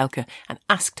contacted Elke and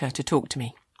asked her to talk to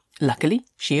me. Luckily,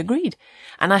 she agreed,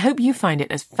 and I hope you find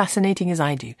it as fascinating as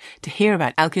I do to hear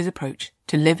about Elke's approach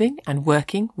to living and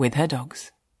working with her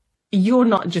dogs. You're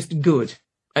not just good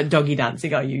at doggy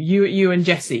dancing, are you? You and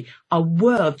Jessie are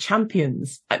world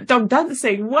champions at dog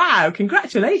dancing. Wow,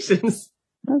 congratulations.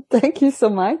 Thank you so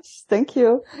much. Thank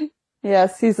you.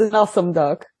 Yes, he's an awesome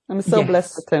dog. I'm so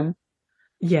blessed with him.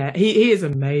 Yeah, he is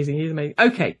amazing. He's amazing.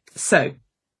 Okay, so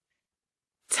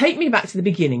take me back to the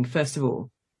beginning, first of all.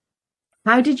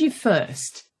 How did you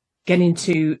first get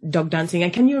into dog dancing?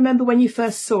 And can you remember when you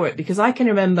first saw it? Because I can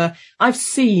remember I've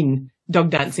seen dog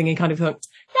dancing and kind of thought,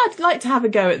 yeah, I'd like to have a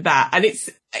go at that. And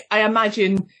I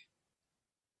imagine,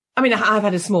 I mean, I've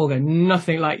had a small go,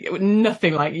 nothing like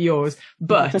yours,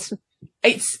 but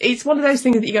it's one of those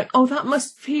things that you go, oh, that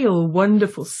must feel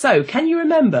wonderful. So can you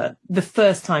remember the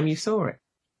first time you saw it?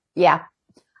 Yeah,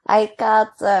 I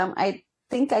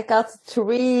think I got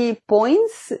 3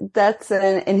 points that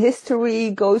in history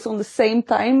goes on the same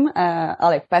time.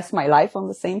 I passed my life on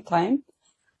the same time.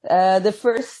 The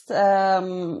first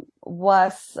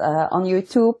was on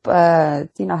YouTube,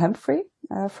 Tina Humphrey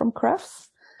from Crufts.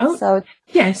 Oh, so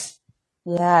yes.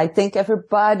 Yeah, I think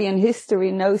everybody in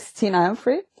history knows Tina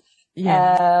Humphrey.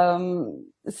 Yeah.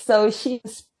 So she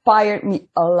inspired me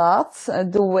a lot.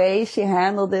 The way she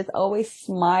handled it, always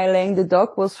smiling. The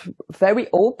dog was very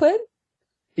open.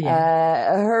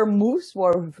 Her moves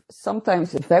were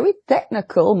sometimes very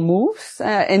technical moves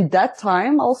in that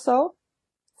time also.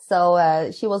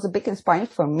 So she was a big inspiration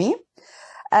for me.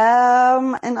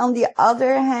 And on the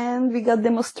other hand, we got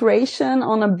demonstration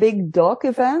on a big dog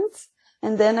event.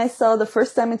 And then I saw the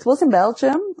first time, it was in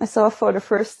Belgium. I saw for the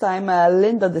first time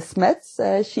Linda de Smet.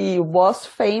 She was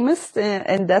famous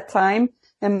in that time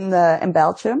in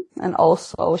Belgium. And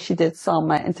also she did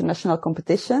some international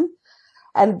competition.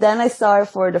 And then I saw her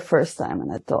for the first time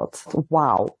and I thought,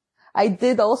 wow. I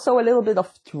did also a little bit of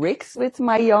tricks with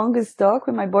my youngest dog,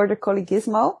 with my border collie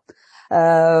Gizmo.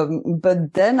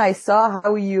 But then I saw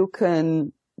how you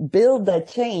can build that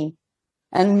chain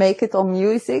and make it on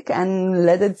music and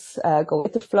let it go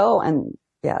with the flow. And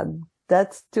yeah,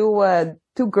 that's two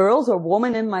girls or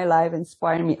women in my life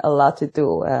inspire me a lot to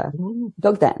do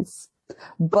dog dance.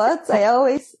 But I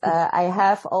always, I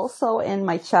have also in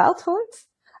my childhood,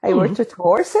 I worked with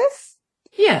horses.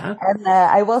 Yeah. And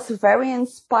I was very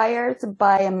inspired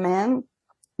by a man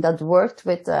that worked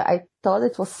with, I thought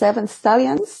it was 7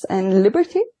 stallions in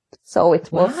Liberty. So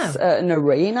it was an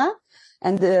arena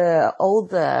and all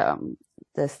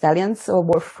the stallions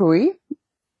were free.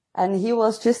 And he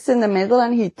was just in the middle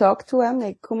and he talked to them.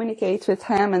 They communicate with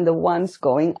him and the ones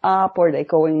going up or they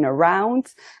going around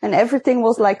and everything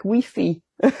was like Wi-Fi.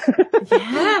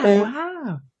 Yeah.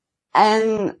 Wow.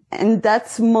 And in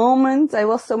that moment, I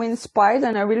was so inspired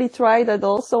and I really tried that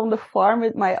also on the farm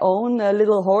with my own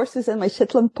little horses and my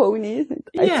Shetland pony.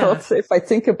 I thought, if I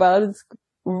think about it, it's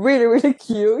really, really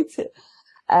cute.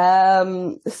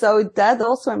 So that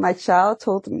also in my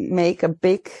childhood make a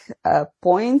big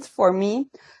point for me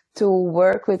to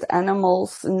work with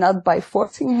animals, not by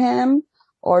forcing him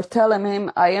or telling him,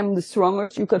 I am the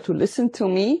strongest, you got to listen to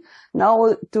me.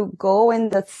 Now to go in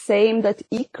that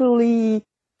equally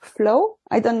flow.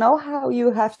 I don't know how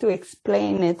you have to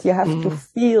explain it. You have to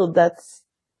feel that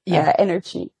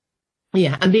energy.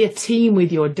 Yeah, and be a team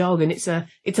with your dog, and it's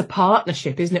a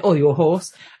partnership, isn't it? Or your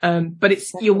horse. But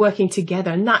you're working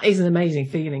together, and that is an amazing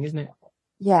feeling, isn't it?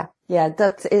 Yeah,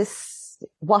 that is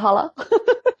Valhalla.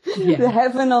 The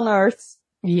heaven on earth.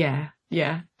 Yeah,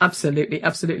 absolutely.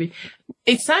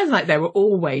 It sounds like there were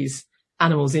always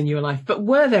animals in your life, but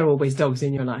were there always dogs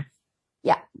in your life?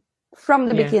 Yeah, from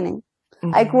the beginning.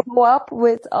 Mm-hmm. I grew up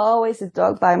with always a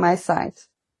dog by my side.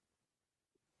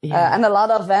 Yeah. And a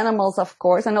lot of animals, of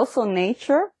course, and also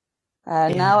nature.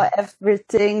 Now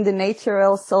everything, the nature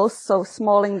also so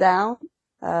smalling down.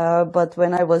 But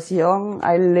when I was young,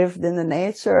 I lived in the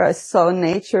nature. I saw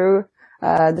nature,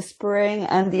 the spring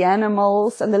and the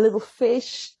animals and the little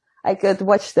fish. I could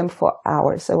watch them for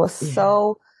hours. I was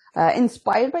so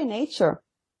inspired by nature.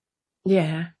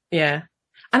 Yeah.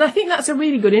 And I think that's a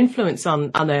really good influence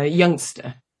on a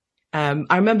youngster.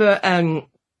 I remember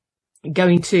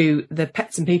going to the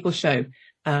Pets and People show.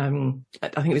 I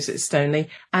think it was at Stoneleigh,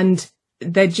 and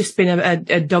there'd just been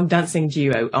a dog dancing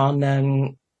duo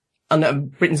on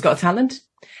Britain's Got Talent,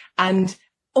 and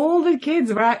all the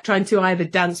kids were out trying to either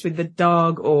dance with the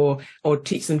dog or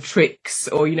teach them tricks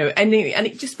or anything, and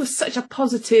it just was such a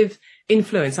positive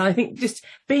influence. And I think just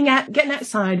being out, getting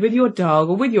outside with your dog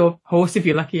or with your horse if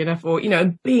you're lucky enough, or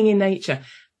being in nature.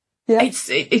 Yeah.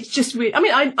 It's just really, I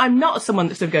mean, I'm not someone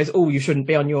that sort of goes, oh, you shouldn't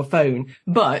be on your phone,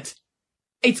 but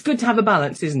it's good to have a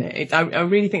balance, isn't it? I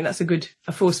really think that's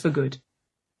a force for good.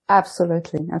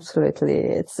 Absolutely.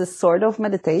 It's a sort of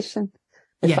meditation.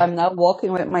 If I'm not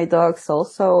walking with my dogs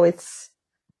also,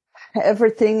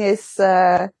 everything is,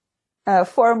 for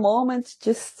a moment,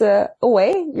 just,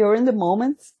 away. You're in the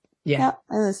moment. Yeah.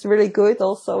 And it's really good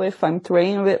also if I'm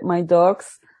training with my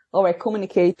dogs or I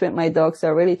communicate with my dogs. I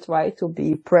really try to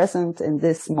be present in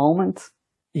this moment.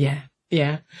 Yeah.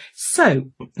 So,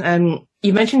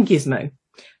 you mentioned Gizmo.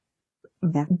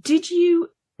 Yeah.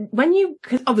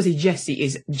 Because obviously Jesse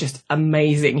is just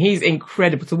amazing. He's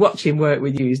incredible. To watch him work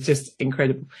with you is just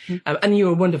incredible. Mm-hmm. And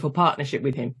you're a wonderful partnership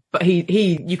with him, but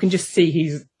you can just see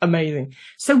he's amazing.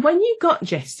 So when you got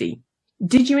Jesse,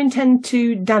 did you intend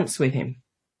to dance with him?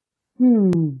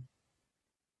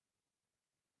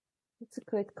 That's a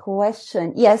good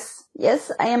question. Yes,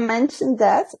 I mentioned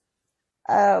that.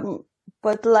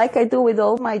 But like I do with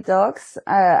all my dogs,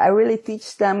 I really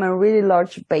teach them a really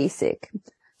large basic.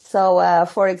 So,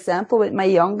 for example, with my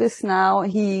youngest now,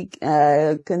 he,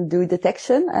 can do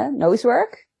detection, nose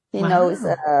work. He knows,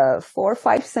 4 or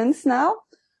 5 cents now,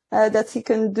 that he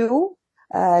can do.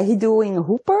 He doing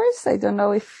hoopers. I don't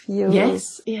know if you.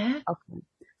 Yes. Yeah. Okay.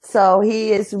 So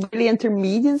he is really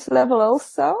intermediate level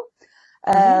also.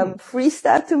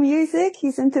 Freestyle to music.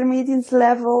 He's intermediate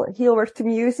level. He'll work to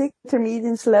music,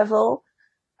 intermediate level.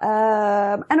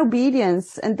 And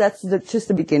obedience. And that's just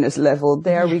the beginner's level.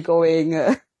 There we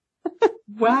going.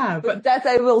 Wow. But that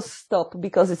I will stop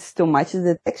because it's too much.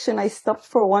 The detection I stopped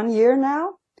for 1 year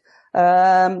now.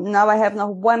 Now I have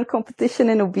not one competition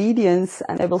in obedience,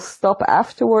 and I will stop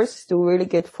afterwards to really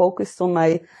get focused on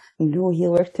my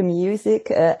he'll work the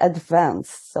music,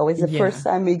 advanced. So it's the first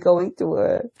time we're going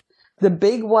to, the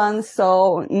big one.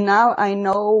 So now I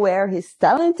know where his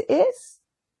talent is.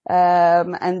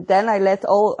 And then I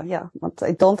but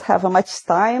I don't have much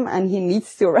time and he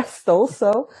needs to rest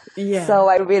also. Yeah. So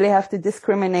I really have to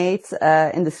discriminate,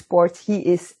 in the sport. He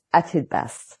is at his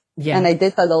best. Yeah. And I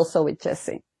did that also with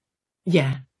Jesse.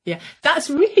 Yeah. Yeah. That's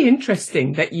really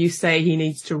interesting that you say he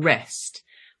needs to rest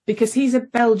because he's a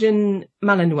Belgian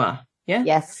Malinois. Yeah.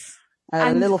 Yes.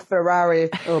 A little Ferrari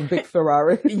or a big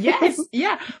Ferrari. Yes.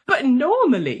 Yeah. But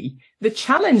normally the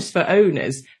challenge for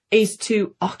owners is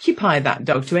to occupy that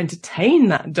dog, to entertain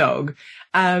that dog.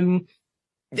 They're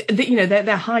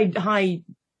high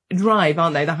drive,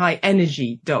 aren't they? The high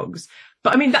energy dogs.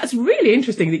 But I mean, that's really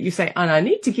interesting that you say, and I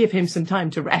need to give him some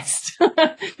time to rest.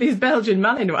 These Belgian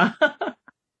Malinois.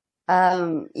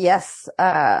 Yes.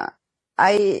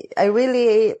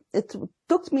 It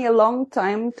took me a long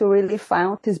time to really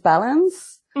find his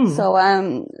balance. So,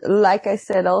 like I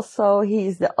said, also,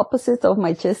 he's the opposite of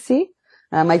my Jesse.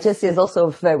 My Jesse is also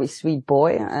a very sweet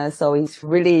boy. So he's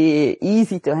really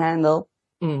easy to handle.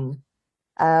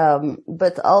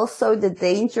 But also the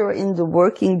danger in the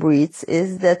working breeds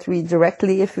is that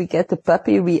if we get the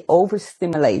puppy, we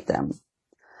overstimulate them.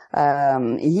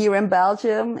 Here in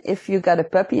Belgium, if you got a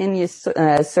puppy and you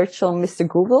search on Mr.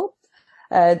 Google,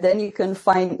 then you can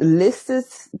find list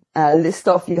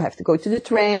of you have to go to the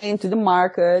train, to the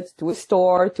market, to a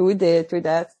store, to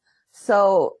that.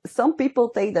 So some people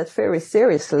take that very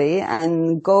seriously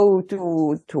and go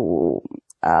to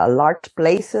large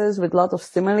places with a lot of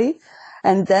stimuli.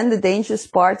 And then the dangerous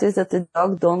part is that the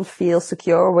dog don't feel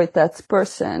secure with that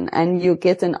person and you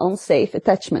get an unsafe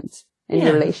attachment in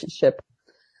your relationship.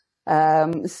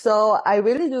 So I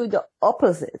really do the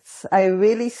opposites. I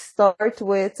really start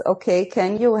with, okay,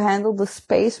 can you handle the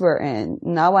space we're in?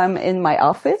 Now I'm in my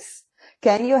office.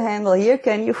 Can you handle here?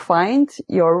 Can you find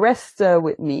your rest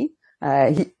with me?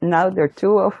 Now there are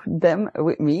two of them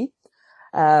with me.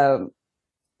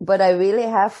 But I really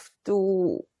have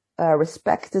to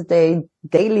respect their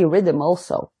daily rhythm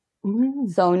also.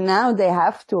 So now they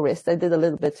have to rest. I did a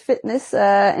little bit fitness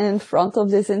in front of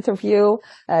this interview.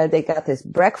 They got this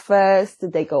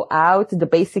breakfast. They go out. The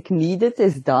basic needed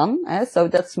is done. So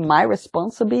that's my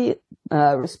responsibility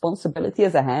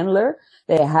as a handler.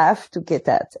 They have to get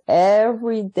that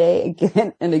every day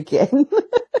again and again.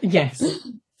 Yes.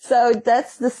 So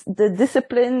that's the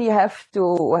discipline you have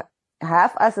to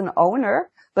have as an owner.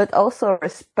 But also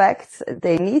respect,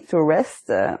 they need to rest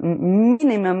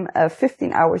minimum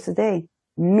 15 hours a day.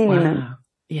 Minimum. Wow.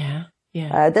 Yeah,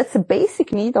 yeah. That's a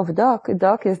basic need of a dog. A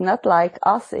dog is not like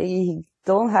us. He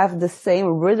don't have the same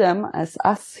rhythm as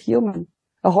us human.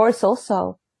 A horse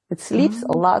also. It sleeps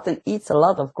a lot and eats a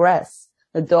lot of grass.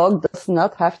 A dog does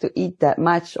not have to eat that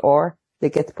much or they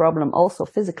get problem also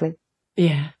physically.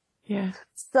 Yeah. Yeah.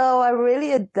 So I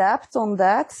really adapt on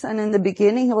that. And in the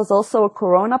beginning, he was also a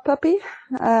Corona puppy,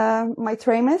 my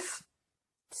Tramis.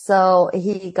 So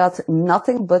he got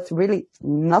nothing but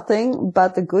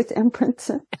a good imprint.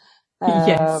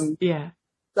 Yes. Yeah.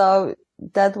 So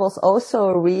that was also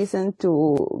a reason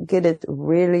to get it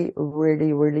really,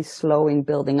 really, really slow in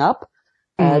building up.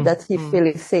 That he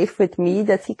feels safe with me,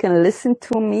 that he can listen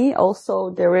to me.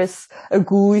 Also, there is a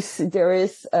goose, there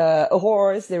is a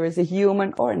horse, there is a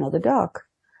human or another dog.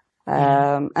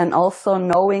 And also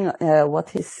knowing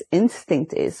what his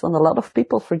instinct is. When a lot of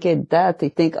people forget that, they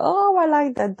think, oh, I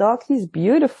like that dog. He's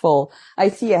beautiful. I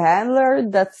see a handler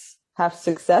that's have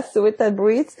success with that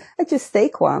breed. I just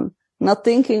take one, not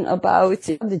thinking about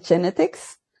the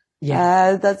genetics.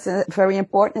 Yeah. That's very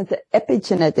important. The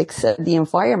epigenetics, the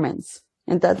environments.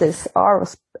 And that is our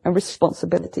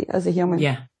responsibility as a human.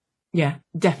 Yeah. Yeah,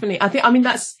 definitely.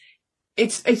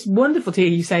 It's wonderful to hear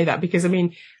you say that because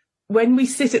when we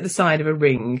sit at the side of a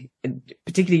ring,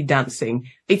 particularly dancing,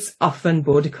 it's often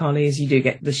border collies. You do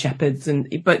get the shepherds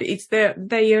but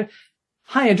they're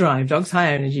higher drive dogs,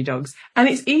 higher energy dogs. And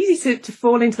it's easy to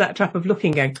fall into that trap of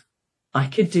looking, going, I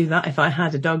could do that if I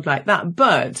had a dog like that.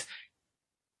 But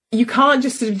you can't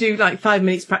just sort of do like 5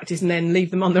 minutes practice and then leave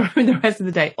them on their own the rest of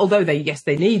the day. Although they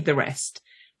need the rest.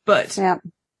 But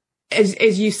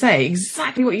as you say,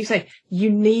 exactly what you say, you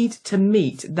need to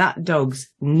meet that dog's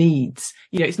needs.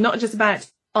 It's not just about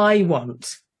I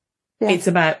want. Yeah. It's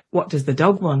about what does the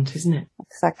dog want, isn't it?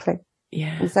 Exactly.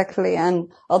 Yeah. Exactly.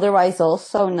 And otherwise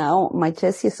also now my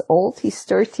Jesse is old. He's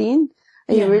 13.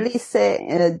 You really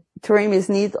say, Trainees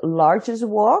need largest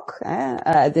walk.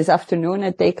 This afternoon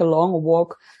I take a long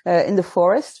walk, in the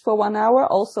forest for 1 hour.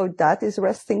 Also that is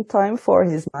resting time for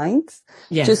his mind.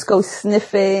 Yeah. Just go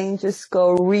sniffing, just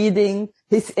go reading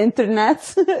his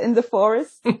internet in the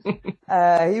forest.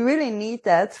 He really need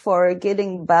that for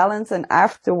getting balance. And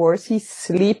afterwards he's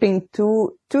sleeping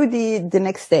to the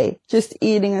next day, just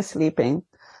eating and sleeping.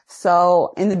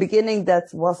 So in the beginning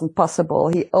that wasn't possible.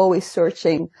 He always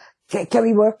searching. Can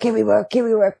we work? Can we work? Can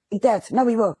we work? Dad, now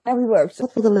we work. Now we work. So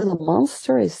what a little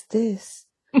monster is this?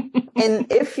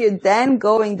 And if you're then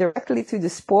going directly to the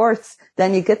sports,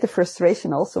 then you get the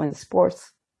frustration also in the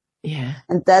sports. Yeah.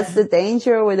 And that's the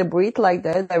danger with a breed like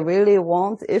that. I really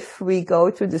want, if we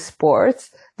go to the sports,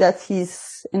 that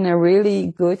he's in a really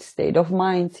good state of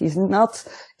mind. He's not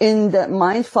in the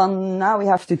mind from now we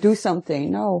have to do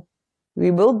something. No,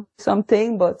 we will do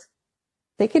something, but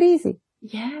take it easy.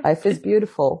 Yeah. Life is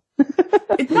beautiful.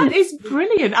 That is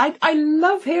brilliant. I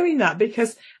love hearing that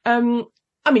because, I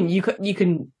mean, you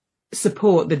can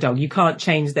support the dog. You can't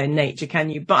change their nature, can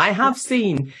you? But I have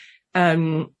seen,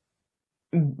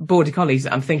 border collies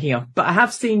that I'm thinking of, but I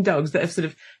have seen dogs that have sort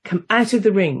of come out of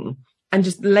the ring and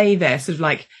just lay there sort of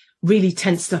like really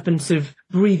tensed up and sort of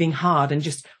breathing hard and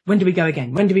just, when do we go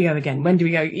again? When do we go again? When do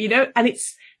we go? You know, and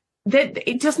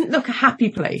it doesn't look a happy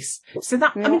place. So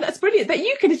that, I mean, that's brilliant that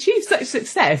you can achieve such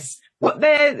success, but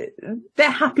they're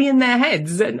happy in their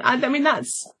heads. And I mean,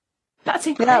 that's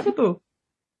incredible.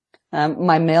 Yeah.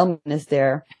 My mailman is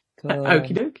there.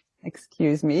 Okie doke.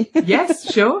 Excuse me.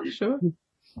 Yes, sure.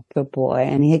 Good boy.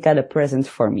 And he got a present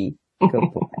for me.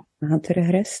 Good boy. We gaan terug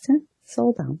rusten.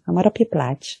 Zo dan. Ga maar op je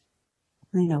plaatsje.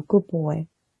 I know. Good boy.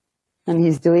 And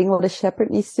he's doing what a shepherd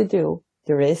needs to do.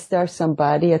 There's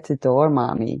somebody at the door,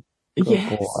 mommy.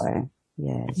 Good boy.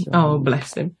 Yes. Oh,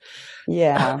 bless him.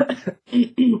 Yeah.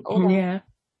 Yeah.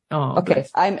 Oh, okay.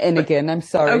 I'm in again. I'm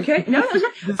sorry. Okay. No,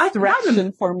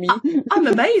 distraction for me. I'm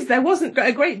amazed. There wasn't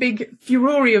a great big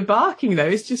furore of barking though.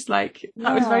 It's just like,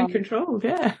 that was very controlled.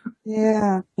 Yeah.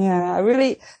 Yeah.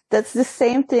 Yeah. That's the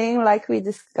same thing like we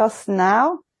discussed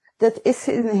now. That is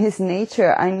in his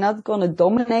nature. I'm not going to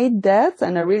dominate that.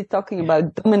 And I'm really talking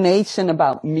about domination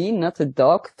about me, not a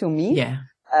dog to me. Yeah.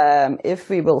 If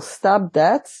we will stop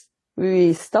that,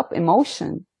 we stop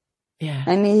emotion. Yeah.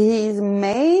 And he's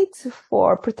made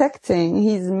for protecting.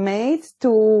 He's made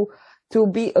to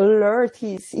be alert.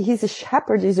 He's a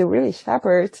shepherd. He's a really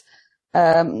shepherd.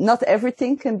 Not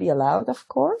everything can be allowed, of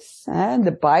course.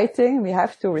 The biting, we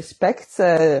have to respect,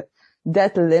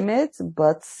 that limit,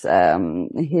 but,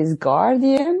 his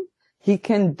guardian, he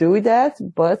can do that.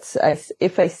 But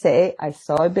if I say, I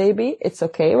saw a baby, it's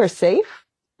okay. We're safe.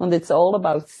 And it's all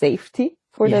about safety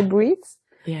for that breed.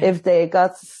 Yeah. If they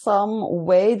got some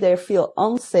way they feel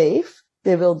unsafe,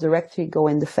 they will directly go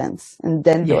in the fence and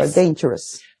then they are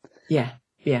dangerous. Yeah.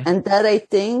 Yeah. And that I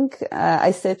think,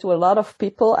 I said to a lot of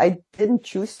people, I didn't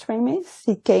choose Tramis.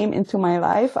 He came into my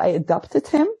life. I adopted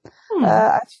him,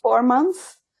 at 4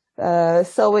 months.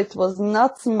 So it was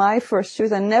not my first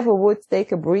choice. I never would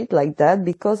take a breed like that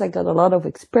because I got a lot of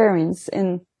experience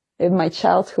in my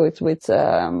childhood with,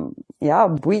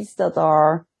 breeds that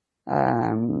are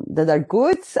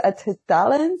good at his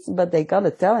talents, but they got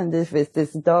a talent with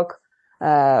this dog.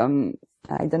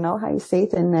 I don't know how you say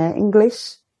it in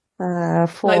English. For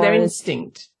like their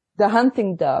instinct. The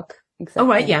hunting dog. Exactly. Oh,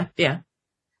 right. Yeah. Yeah.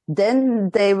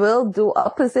 Then they will do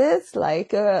opposites,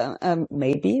 like,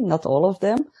 maybe not all of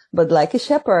them, but like a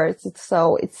shepherd.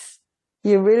 So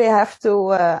you really have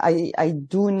to, I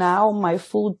do now, my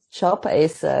full job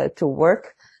is, to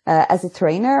work, as a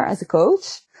trainer, as a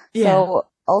coach. Yeah. So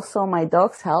also my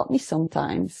dogs help me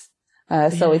sometimes.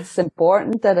 So it's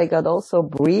important that I got also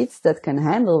breeds that can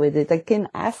handle with it. I can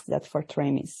ask that for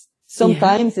Tramis.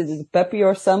 Sometimes it is a puppy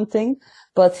or something,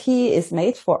 but he is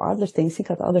made for other things. He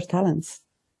got other talents.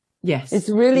 Yes. It's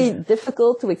really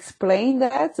difficult to explain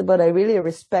that, but I really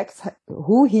respect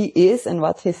who he is and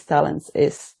what his talents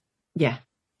is. Yeah.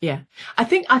 Yeah. I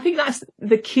think that's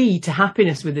the key to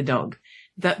happiness with a dog,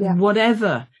 that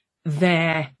whatever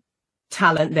their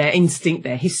talent, their instinct,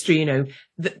 their history, you know,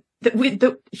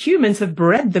 that humans have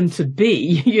bred them to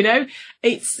be, you know,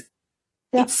 it's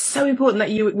so important that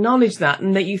you acknowledge that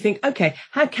and that you think, okay,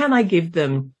 how can I give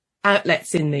them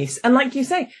outlets in this? And like you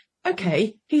say,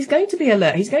 okay, he's going to be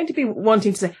alert. He's going to be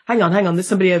wanting to say, hang on, there's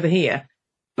somebody over here.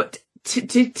 But to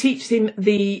teach him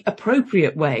the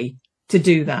appropriate way to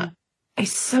do that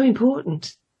is so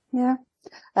important. Yeah.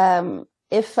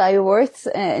 If I worked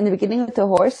in the beginning with the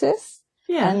horses,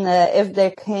 Yeah. And if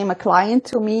there came a client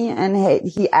to me and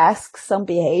he asks some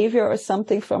behavior or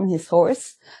something from his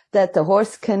horse that the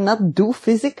horse cannot do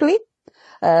physically,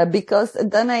 because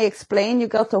then I explain you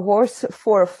got the horse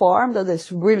for a farm that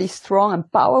is really strong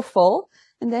and powerful.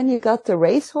 And then you got the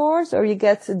race horse, or you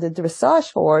get the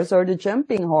dressage horse or the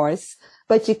jumping horse.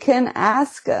 But you can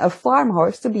ask a farm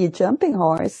horse to be a jumping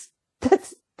horse.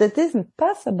 That isn't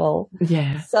possible.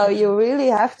 Yeah. So you really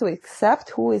have to accept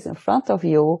who is in front of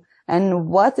you and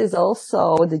what is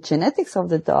also the genetics of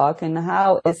the dog and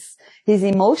how he's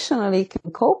emotionally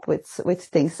can cope with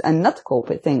things and not cope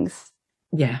with things.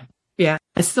 Yeah. Yeah.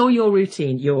 I saw your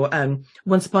routine, your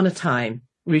Once Upon a Time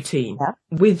routine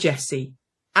with Jessie.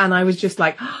 And I was just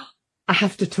like, oh, I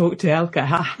have to talk to Elke. I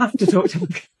have to talk to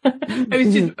Elke. It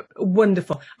was just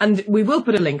wonderful. And we will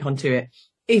put a link onto it.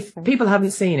 If people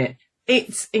haven't seen it,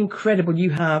 it's incredible. You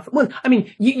have, well, I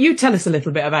mean, you tell us a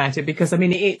little bit about it, because I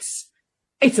mean, it's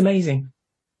amazing.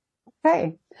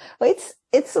 Okay. Well,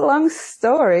 it's a long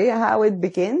story how it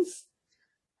begins.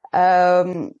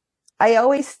 I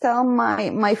always tell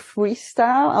my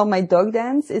freestyle or my dog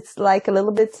dance. It's like a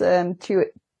little bit,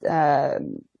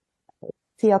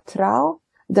 theatral.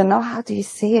 Don't know how do you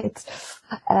say it.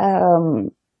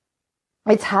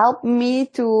 It helped me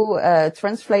to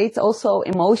translate also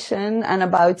emotion and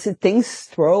about things,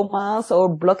 traumas or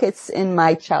blockades in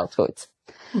my childhood.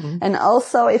 Mm-hmm. And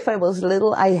also, if I was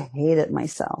little, I hated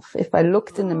myself. If I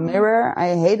looked in the mirror,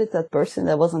 I hated that person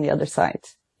that was on the other side.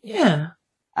 Yeah.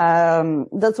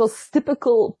 That was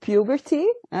typical puberty.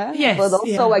 Yes. But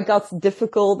also I got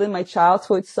difficult in my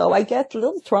childhood. So I get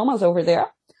little traumas over there.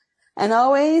 And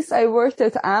always I worked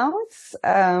it out.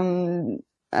 I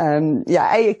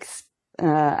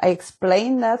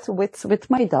explain that with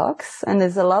my dogs, and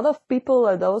there's a lot of people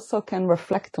that also can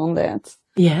reflect on that.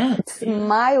 Yeah. It's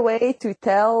my way to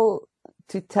tell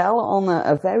on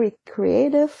a very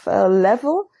creative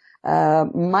level,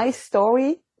 my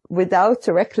story without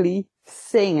directly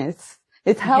saying it.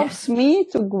 It helps me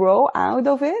to grow out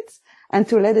of it and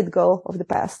to let it go of the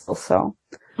past also.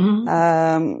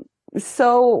 Mm-hmm.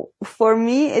 So for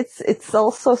me, it's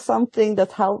also something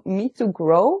that helped me to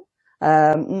grow,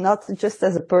 not just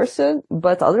as a person,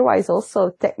 but otherwise also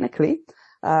technically.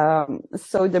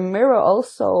 So the mirror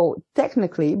also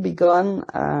technically began,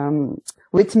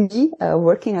 with me,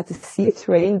 working at the sea. I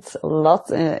trained a lot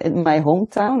in my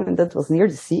hometown, and that was near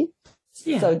the sea.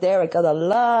 Yeah. So there I got a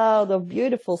lot of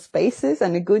beautiful spaces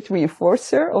and a good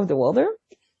reinforcer of the water.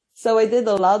 So I did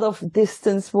a lot of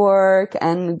distance work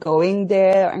and going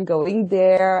there and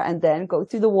then go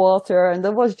to the water. And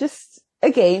that was just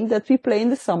a game that we play in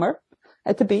the summer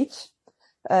at the beach.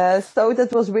 So that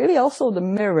was really also the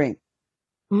mirroring.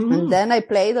 Mm-hmm. And then I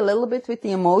played a little bit with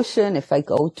the emotion. If I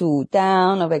go to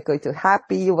down, if I go to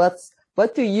happy, what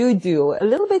do you do? A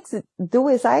little bit do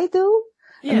as I do,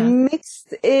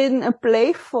 mixed in a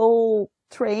playful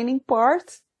training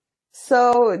part.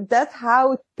 So that's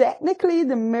how technically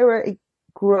the mirror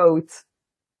growth.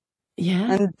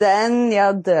 Yeah. And then,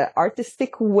 the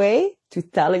artistic way to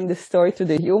telling the story to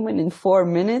the human in 4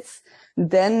 minutes.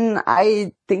 Then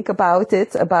I think about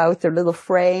the little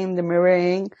frame, the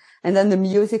mirroring, and then the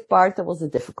music part, that was the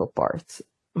difficult part.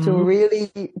 Mm-hmm. To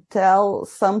really tell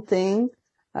something,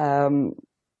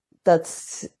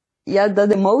 that's,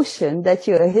 that emotion that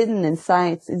you're hidden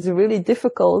inside. It's really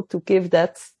difficult to give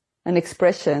that an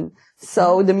expression.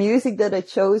 So the music that I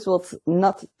chose was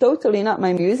totally not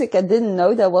my music. I didn't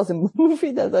know that was a movie,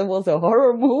 that was a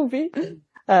horror movie.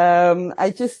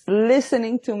 I just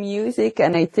listening to music,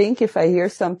 and I think if I hear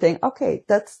something, okay,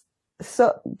 that's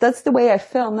the way I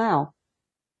feel now.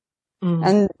 Mm.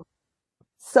 And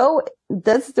so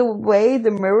that's the way the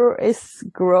mirror is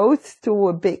growth to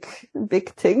a big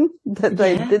thing that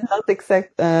I did not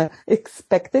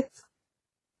expect it.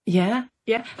 Yeah.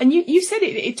 Yeah. And you said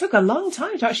it took a long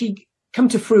time to actually come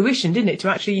to fruition, didn't it? To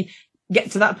actually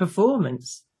get to that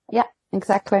performance. Yeah,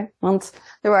 exactly. And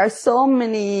there are so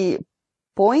many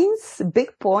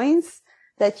big points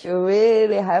that you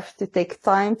really have to take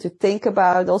time to think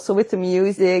about. Also with the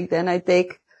music, then I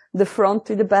take the front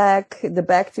to the back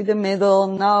to the middle.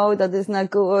 No, that is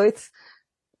not good.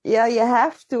 Yeah, you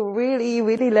have to really,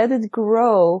 really let it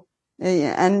grow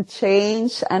and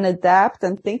change and adapt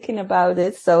and thinking about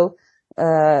it. So,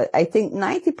 I think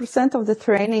 90% of the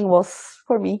training was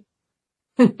for me.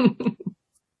 I'm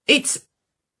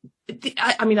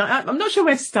not sure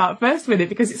where to start first with it,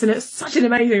 because it's such an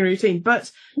amazing routine,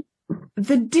 but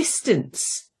the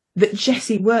distance that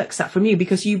Jessie works at from you,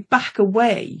 because you back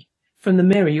away from the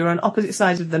mirror, you're on opposite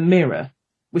sides of the mirror.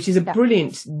 which is a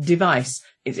brilliant device.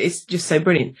 It's just so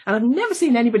brilliant. And I've never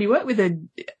seen anybody work with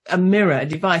a mirror, a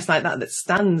device like that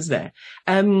stands there.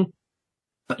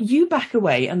 But you back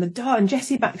away and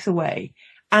Jesse backs away,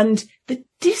 and the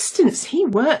distance he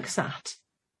works at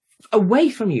away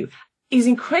from you is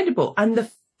incredible. And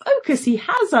the focus he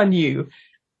has on you,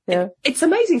 it's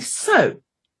amazing. So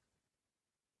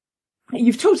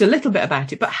you've talked a little bit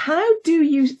about it, but how do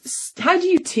you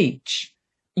teach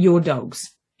your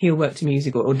dogs heel work to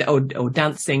music or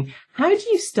dancing? How do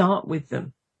you start with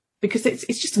them? Because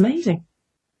it's just amazing.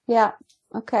 Yeah.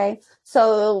 Okay.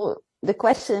 So the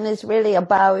question is really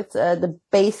about the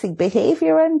basic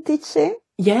behavior I'm teaching.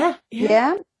 Yeah.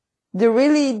 The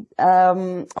really,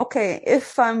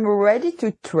 if I'm ready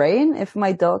to train, if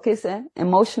my dog is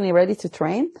emotionally ready to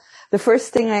train, the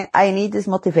first thing I need is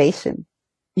motivation.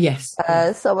 Yes.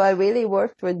 So I really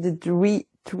worked with the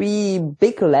three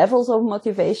big levels of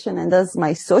motivation, and that's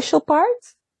my social part.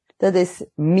 That is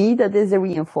me, that is a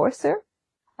reinforcer.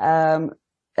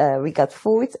 We got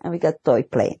food and we got toy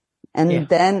play. And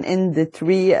then in the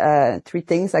three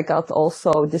things, I got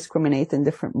also discriminate in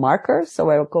different markers. So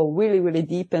I will go really, really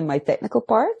deep in my technical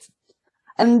part.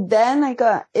 And then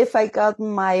if I got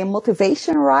my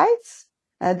motivation right,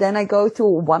 then I go to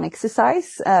one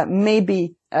exercise,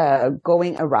 maybe,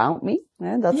 going around me.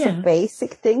 That's a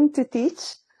basic thing to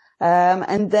teach.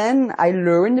 And then I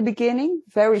learn the beginning,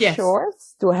 very short,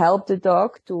 to help the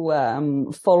dog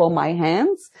to follow my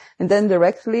hands. And then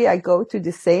directly I go to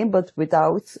the same, but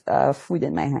without food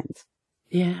in my hand.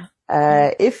 Yeah.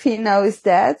 If he knows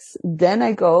that, then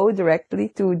I go directly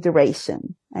to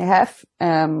duration.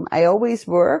 I always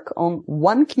work on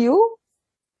one cue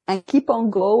and keep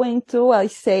on going till I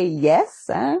say yes,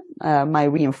 my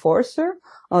reinforcer,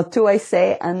 or till I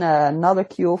say another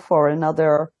cue for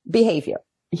another behavior.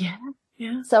 Yeah.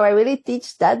 So I really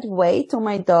teach that way to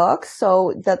my dogs,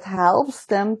 so that helps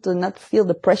them to not feel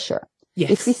the pressure.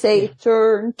 Yes. If we say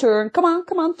turn, come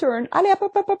on, turn,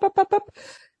 up,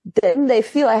 then they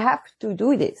feel I have to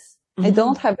do this. Mm-hmm. I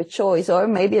don't have a choice, or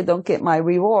maybe I don't get my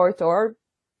reward, or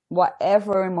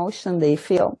whatever emotion they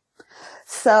feel.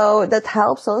 So that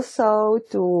helps also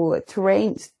to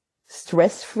train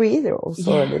stress-free. They're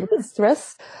also a little bit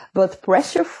stressed, but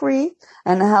pressure-free,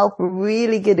 and help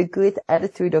really get a good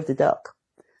attitude of the dog.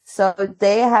 So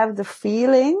they have the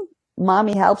feeling,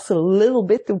 mommy helps a little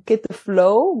bit to get the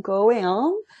flow going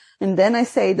on. And then I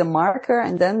say the marker,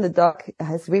 and then the dog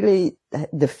has really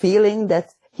the feeling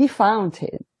that he found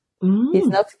it. Mm. He's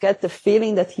not got the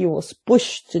feeling that he was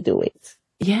pushed to do it.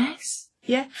 Yes.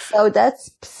 Yeah. So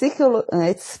that's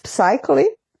psychically.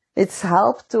 It's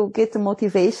helped to get the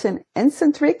motivation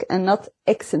eccentric and not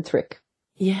eccentric.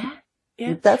 Yeah.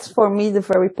 That's for me the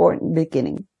very important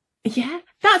beginning. Yeah.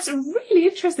 That's really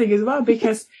interesting as well,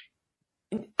 because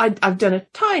I've done a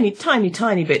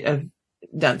tiny bit of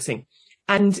dancing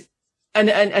and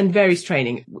various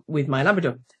training with my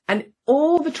Labrador. And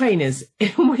all the trainers,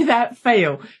 without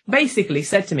fail, basically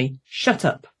said to me, shut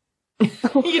up.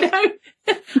 You know?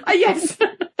 Yes.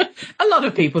 A lot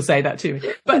of people say that to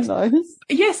me. But nice.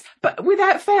 Yes, but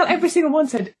without fail, every single one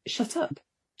said, shut up.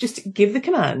 Just give the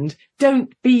command.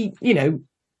 Don't be,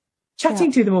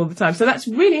 chatting to them all the time. So that's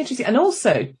really interesting. And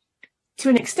also, to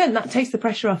an extent, that takes the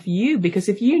pressure off you, because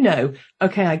if you know,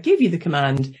 okay, I give you the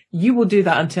command, you will do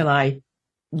that until I,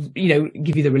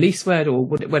 give you the release word or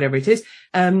whatever it is.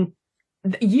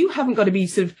 You haven't got to be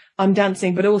sort of, I'm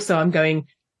dancing, but also I'm going,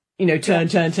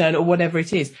 turn, or whatever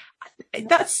it is.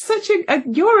 That's such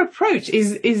your approach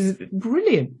is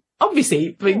brilliant.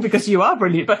 Obviously, because you are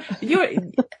brilliant, but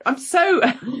I'm so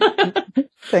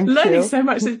learning so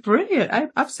much. It's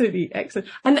brilliant. Absolutely excellent.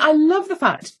 And I love the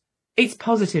fact it's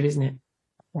positive, isn't it?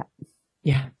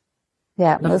 Yeah.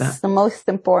 That's the most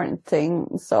important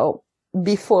thing. So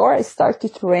before I start to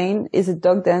train, is it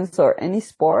dog dance or any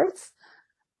sports,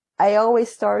 I always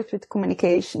start with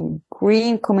communication,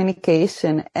 green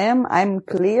communication. I'm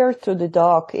clear to the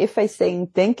dog. If I say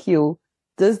thank you,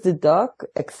 does the dog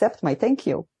accept my thank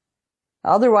you?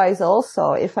 Otherwise,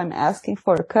 also, if I'm asking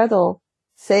for a cuddle,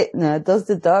 does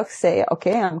the dog say,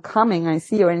 okay, I'm coming, I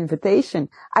see your invitation,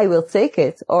 I will take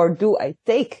it, or do I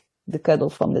take the cuddle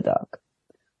from the dog?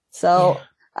 So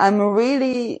I'm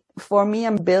building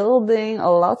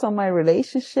a lot on my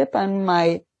relationship and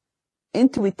my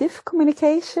intuitive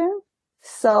communication.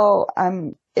 So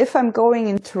if I'm going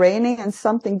in training and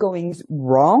something going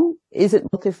wrong, is it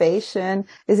motivation?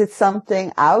 Is it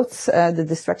something the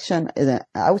distraction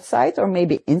outside or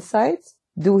maybe inside?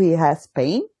 Do he has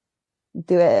pain?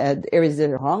 Is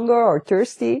there hunger or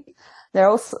thirsty? There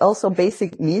are also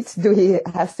basic needs. Do he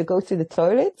has to go to the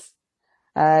toilet?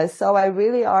 So I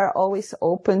really are always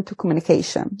open to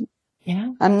communication.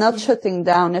 Yeah. I'm not shutting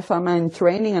down if I'm in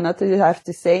training and not to have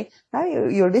to say, now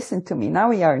you listen to me. Now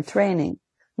we are in training.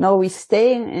 No, we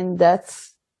stay in that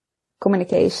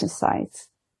communication side.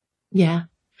 Yeah.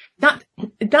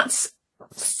 That's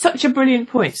such a brilliant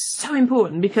point. So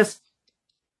important because,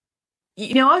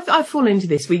 you know, I've fallen into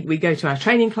this. We go to our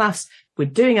training class. We're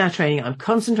doing our training. I'm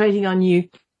concentrating on you.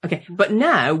 Okay. But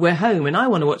now we're home and I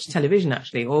want to watch television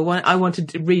actually, or I want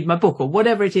to read my book or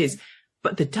whatever it is.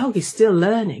 But the dog is still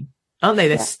learning, aren't they?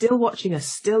 They're still watching us,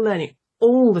 still learning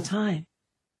all the time.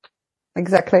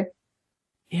 Exactly.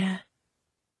 Yeah.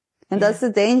 And that's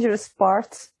the dangerous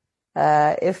part.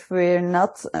 If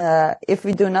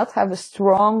we do not have a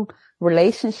strong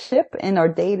relationship in our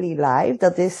daily life,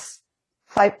 that is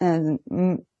I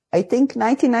think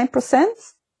 99%.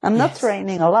 I'm not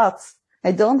training a lot.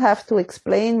 I don't have to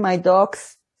explain my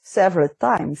dogs several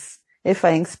times. If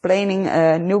I'm explaining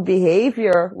a new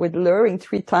behavior with luring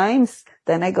 3 times,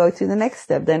 then I go to the next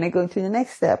step. Then I go to the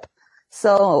next step.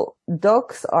 So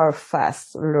dogs are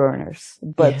fast learners,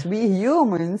 but we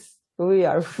humans, we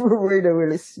are really,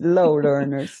 really slow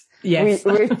learners. Yes.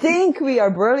 We think we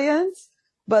are brilliant,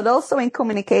 but also in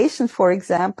communication, for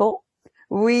example,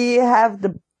 we have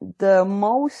the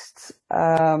most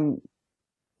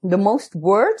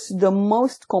words, the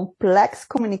most complex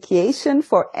communication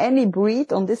for any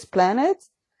breed on this planet.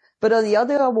 But on the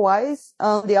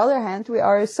other hand, we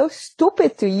are so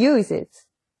stupid to use it.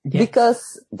 Yes.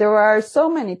 Because there are so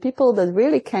many people that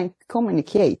really can't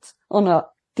communicate on a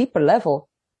deeper level.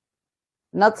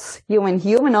 Not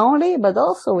human only, but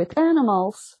also with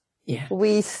animals. Yeah.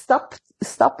 We stop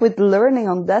with learning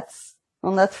on that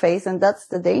phase. And that's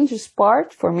the dangerous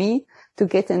part for me, to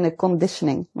get in the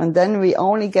conditioning. And then we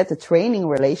only get a training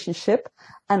relationship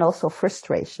and also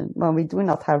frustration when we do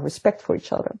not have respect for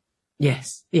each other.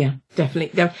 Yes. Yeah,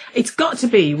 definitely. It's got to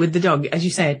be with the dog, as you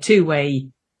say, a two-way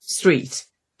street.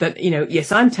 That, you know,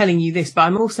 yes, I'm telling you this, but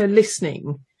I'm also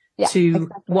listening to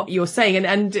what you're saying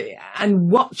and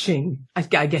watching. I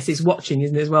guess it's watching,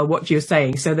 isn't it, as well, what you're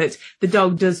saying, so that the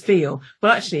dog does feel,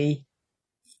 well, actually,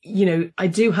 you know, I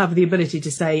do have the ability to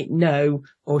say no,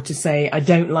 or to say I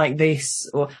don't like this,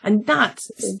 and that,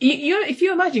 if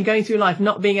you imagine going through life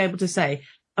not being able to say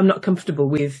I'm not comfortable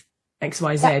with X,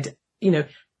 Y, Z, you know,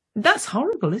 that's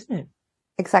horrible, isn't it?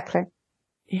 Exactly.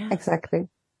 Yeah. Exactly.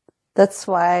 That's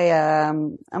why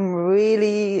I'm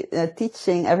really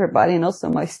teaching everybody and also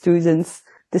my students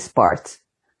this part.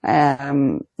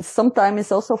 Sometimes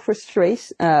it's also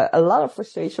frustration, a lot of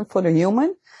frustration for the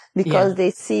human, because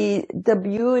they see the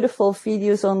beautiful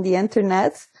videos on the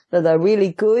internet that are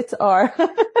really good, or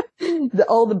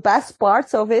all the best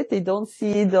parts of it. They don't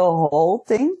see the whole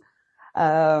thing.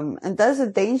 And that's a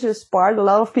dangerous part. A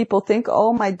lot of people think,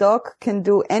 oh, my dog can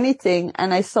do anything.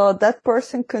 And I saw that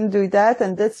person can do that.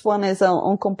 And this one is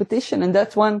on competition, and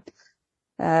that one,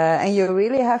 and you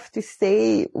really have to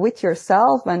stay with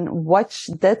yourself and watch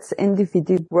that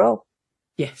individual grow.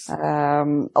 Yes.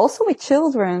 Also with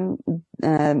children,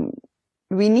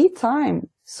 we need time.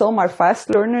 Some are fast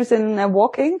learners in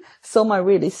walking. Some are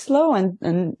really slow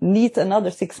and need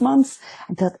another 6 months.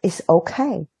 And that is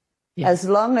okay. Yes. As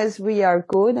long as we are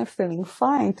good and feeling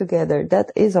fine together,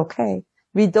 that is okay.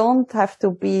 We don't have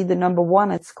to be the number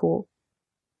one at school.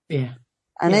 Yeah.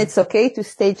 And it's okay to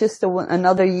stay just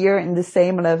another year in the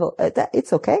same level.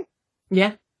 It's okay.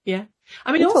 Yeah. Yeah.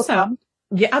 I mean, also,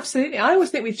 yeah, absolutely. I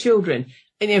always think with children,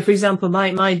 you know, for example,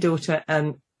 my daughter,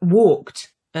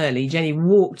 walked early. Jenny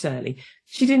walked early.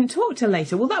 She didn't talk till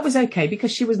later. Well, that was okay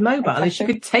because she was mobile and she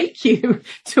could take you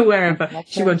to wherever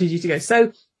she wanted you to go.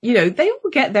 So, you know, they all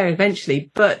get there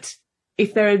eventually, but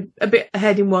if they're a bit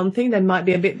ahead in one thing, they might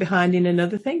be a bit behind in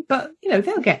another thing, but, you know,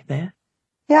 they'll get there.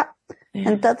 Yeah.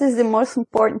 And that is the most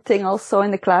important thing also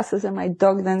in the classes, in my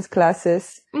dog dance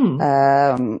classes.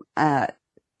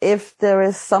 If there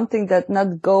is something that's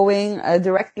not going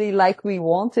directly like we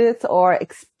wanted or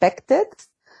expected,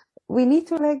 we need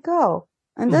to let go.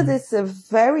 And that is a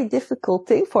very difficult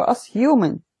thing for us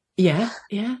human. Yeah.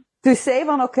 Yeah. To say,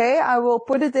 well, okay, I will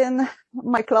put it in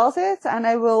my closet and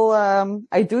I will,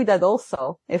 I do that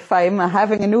also. If I'm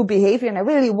having a new behavior and I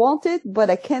really want it, but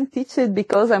I can't teach it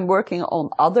because I'm working on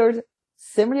other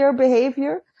similar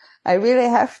behavior, I really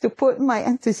have to put my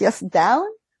enthusiasm down,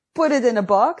 put it in a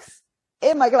box,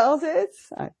 in my closet,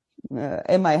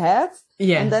 in my head.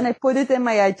 Yeah. And then I put it in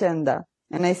my agenda.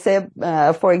 And I say,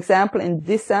 for example, in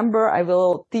December, I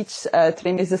will teach,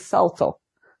 Tremise Salto.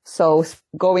 So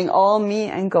going on me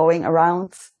and going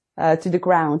around, to the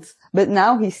ground. But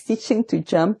now he's teaching to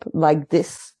jump like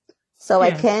this. So I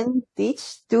can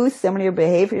teach 2 similar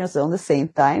behaviors on the same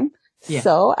time. Yeah.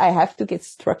 So I have to get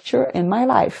structure in my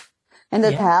life. And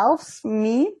that helps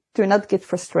me to not get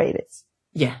frustrated.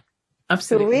 Yeah,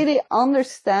 absolutely. To really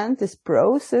understand this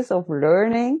process of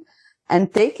learning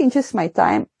and taking just my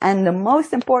time. And the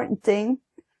most important thing,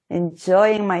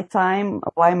 enjoying my time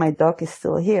while my dog is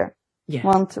still here. Yeah.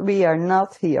 Want we are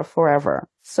not here forever.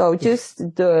 So just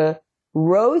the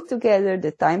road together,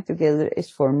 the time together is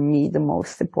for me the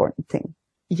most important thing.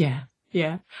 Yeah.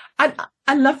 Yeah.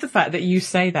 I love the fact that you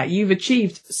say that you've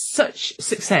achieved such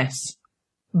success,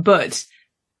 but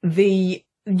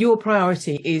your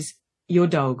priority is your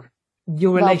dog,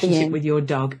 your relationship Well-being. with your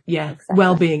dog. Yeah. Exactly.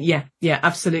 Well-being. Yeah. Yeah,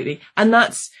 absolutely. And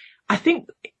I think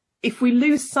if we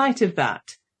lose sight of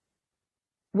that,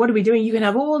 what are we doing? You can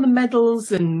have all the medals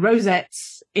and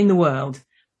rosettes in the world,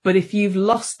 but if you've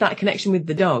lost that connection with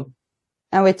the dog.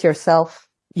 And with yourself.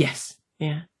 Yes.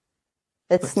 Yeah.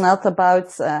 It's not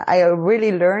about, I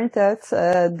really learned that,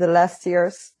 the last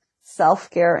years,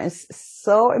 self-care is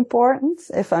so important.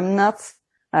 If I'm not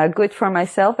good for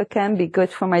myself, it can be good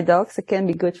for my dogs. It can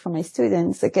be good for my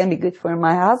students. It can be good for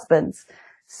my husband.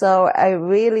 So I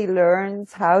really learned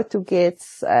how to get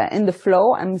in the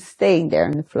flow and staying there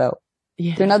in the flow.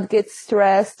 Yeah. Do not get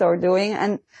stressed or doing.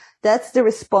 And that's the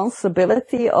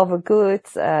responsibility of a good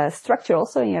structure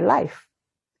also in your life.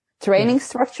 Training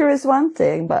structure is one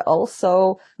thing, but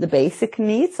also the basic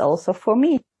needs also for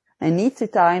me. I need the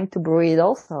time to breathe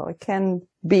also. I can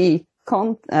be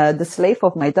the slave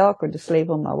of my dog or the slave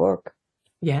of my work.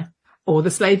 Yeah. Or the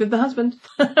slave of the husband.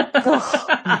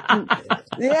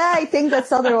 Yeah, I think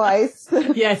that's otherwise.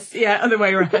 Yes. Yeah. Other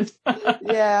way around.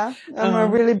 Yeah. I'm a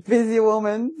really busy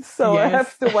woman, so I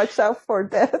have to watch out for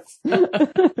that.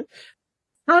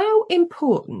 How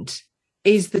important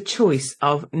is the choice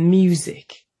of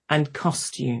music and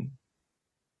costume?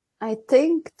 I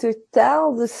think to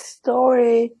tell the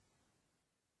story,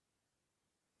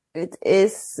 it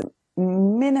is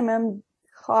minimum.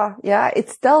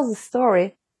 It tells the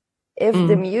story. If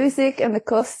the music and the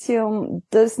costume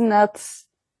does not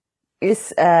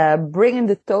bringing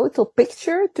the total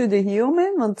picture to the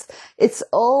human, and it's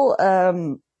all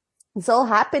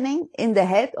happening in the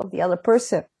head of the other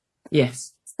person.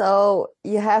 Yes. So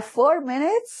you have 4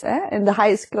 minutes in the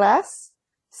highest class.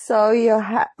 So you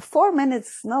have 4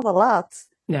 minutes, not a lot.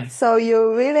 No. So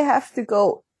you really have to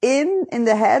go in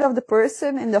the head of the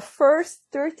person in the first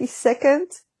 30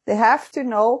 seconds. They have to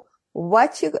know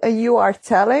what you are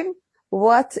telling.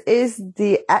 What is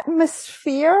the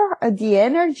atmosphere, the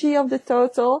energy of the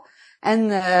total?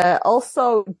 And,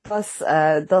 also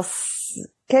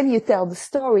can you tell the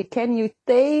story? Can you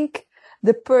take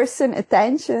the person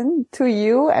attention to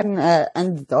you and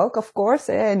the dog, of course,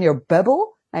 and your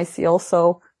bubble? I see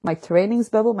also my trainings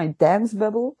bubble, my dance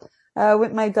bubble,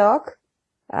 with my dog.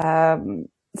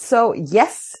 So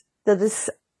yes, that is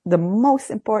the most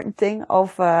important thing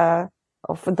of a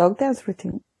dog dance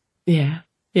routine. Yeah.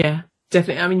 Yeah.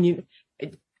 Definitely. I mean,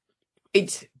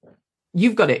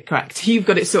 you've got it cracked. You've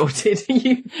got it sorted.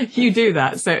 You do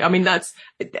that. So, I mean,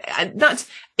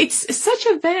 it's such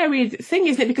a varied thing,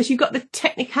 isn't it? Because you've got the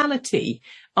technicality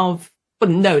of,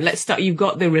 you've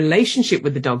got the relationship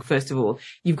with the dog, first of all.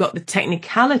 You've got the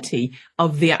technicality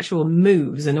of the actual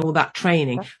moves and all that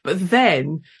training. But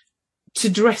then to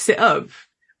dress it up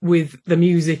with the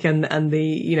music and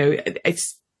the,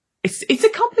 it's a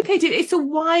complicated, it's a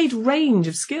wide range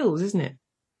of skills, isn't it?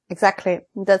 Exactly.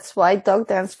 That's why dog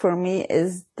dance for me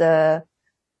is the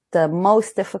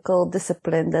most difficult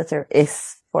discipline that there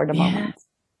is for the moment.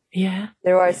 Yeah.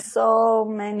 There are so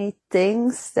many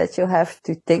things that you have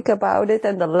to think about it.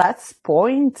 And the last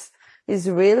point is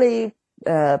really,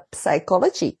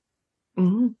 psychology.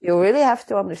 Mm-hmm. You really have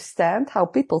to understand how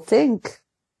people think.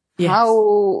 Yes.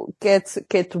 How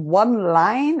get one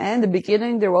line. And in the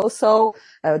beginning, there also,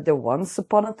 once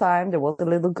upon a time, there was a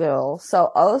little girl.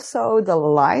 So also the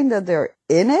line that they're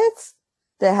in it,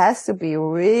 there has to be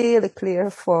really clear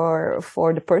for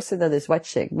the person that is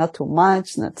watching. Not too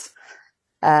much,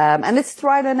 and it's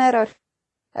trial and error.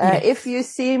 Yes. If you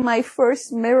see my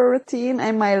first mirror routine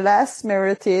and my last mirror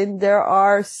routine, they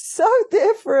are so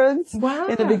different. Wow.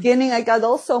 In the beginning, I got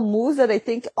also moves that I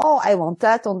think, I want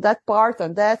that on that part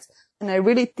and that. And I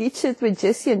really teach it with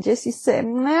Jessie, and Jessie said,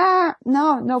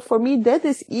 no, for me, that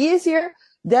is easier.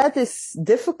 That is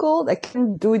difficult. I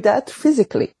can't do that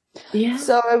physically. Yeah.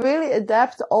 So I really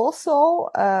adapt also,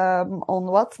 on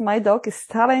what my dog is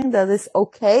telling that is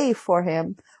okay for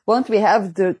him. Once we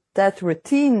have that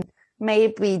routine,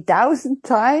 maybe 1,000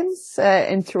 times,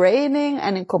 in training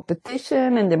and in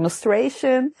competition and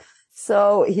demonstration.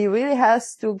 So he really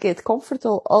has to get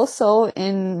comfortable also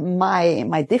in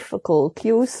my difficult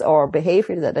cues or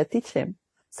behavior that I teach him.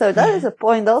 So that is a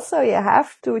point also. You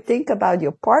have to think about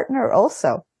your partner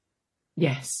also.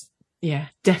 Yes. Yeah,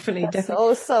 definitely. That's definitely.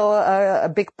 also a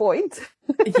big point.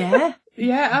 Yeah.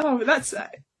 Yeah. Oh, that's,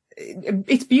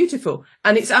 it's beautiful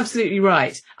and it's absolutely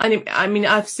right. And I mean,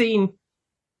 I've sat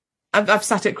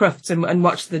at Crufts and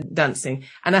watched the dancing,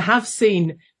 and I have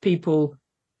seen people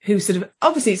who sort of,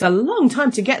 obviously it's a long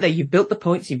time to get there. You've built the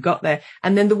points, you've got there.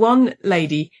 And then the one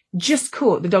lady just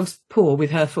caught the dog's paw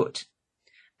with her foot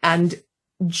and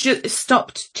just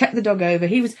stopped, checked the dog over.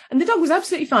 And the dog was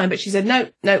absolutely fine, but she said,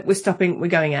 no, we're stopping, we're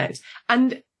going out.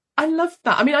 And I love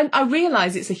that. I mean, I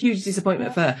realize it's a huge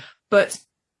disappointment for her, but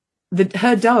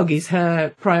her dog is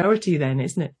her priority then,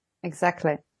 isn't it?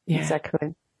 Exactly. Yeah.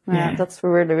 Exactly. Yeah, that's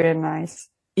really, really nice.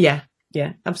 Yeah.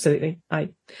 Yeah, absolutely.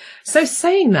 So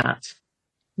saying that,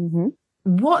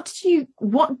 what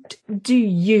do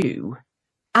you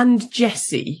and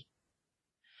Jessie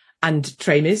and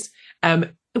Tramis,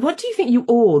 what do you think you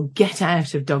all get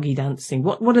out of doggy dancing?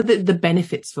 What are the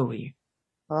benefits for you?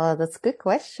 Oh, that's a good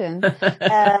question.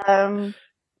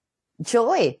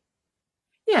 Joy.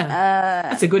 Yeah,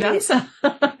 that's a good answer.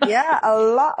 Yeah, a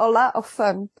lot of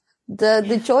fun.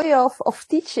 The joy of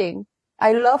teaching.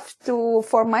 I love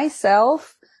for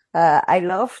myself, I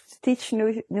love to teach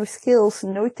new skills,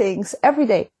 new things every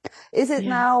day. Is it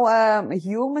now,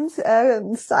 human,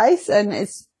 size and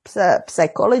it's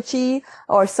psychology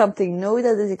or something new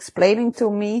that is explaining to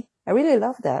me? I really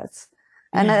love that.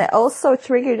 And I also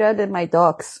trigger that in my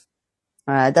dogs.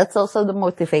 That's also the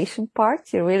motivation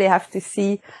part. You really have to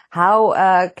see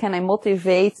how, can I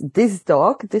motivate this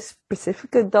dog, this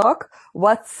specific dog,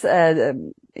 what,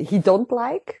 he don't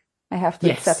like. I have to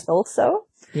accept also.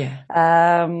 Yeah.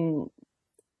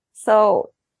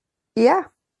 So yeah.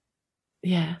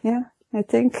 Yeah. Yeah. I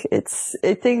think that's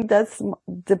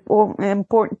the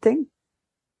important thing.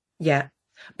 Yeah.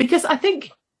 Because I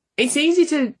think it's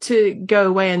easy to go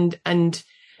away and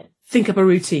think up a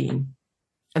routine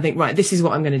and think, right, this is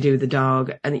what I'm going to do with the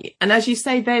dog. And as you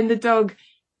say, then the dog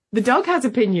has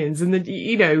opinions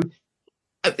and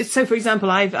so for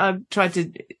example, I've tried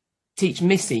to teach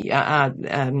Missy,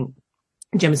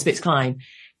 Gemma Spitz-Klein,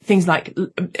 things like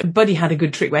Buddy had a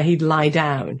good trick where he'd lie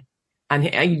down and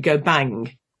you'd go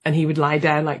bang and he would lie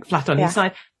down like flat on his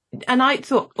side. And I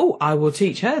thought, oh, I will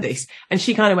teach her this. And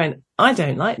she kind of went, I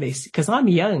don't like this because I'm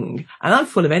young and I'm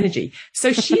full of energy.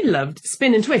 So she loved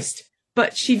spin and twist,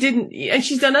 but she didn't, and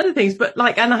she's done other things, but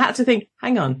and I had to think,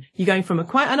 hang on, you're going from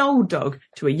quite an old dog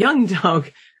to a young dog.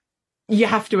 You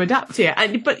have to adapt here.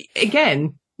 But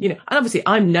again, and obviously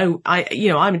I'm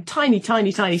a tiny,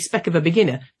 tiny, tiny speck of a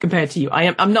beginner compared to you.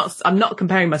 I'm not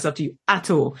comparing myself to you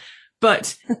at all,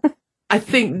 but I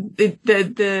think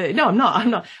no, I'm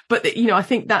not, but I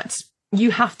think that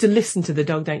you have to listen to the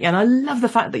dog, don't you? And I love the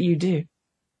fact that you do.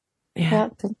 Yeah.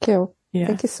 Thank you. Yeah.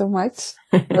 Thank you so much.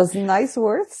 Those nice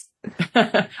words.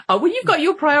 Oh, well, you've got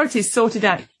your priorities sorted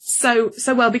out so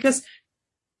well, because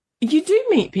you do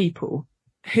meet people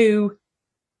who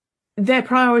their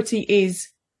priority is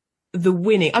the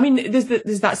winning. I mean,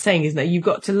 there's that saying, isn't there? You've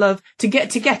got to love to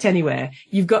get anywhere.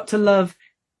 You've got to love,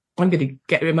 I'm going to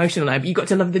get emotional now, but you've got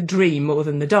to love the dream more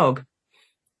than the dog.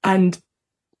 And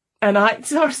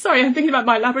sorry, I'm thinking about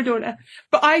my Labrador now,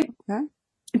 but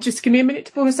just give me a minute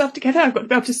to pull myself together. I've got to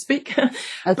be able to speak.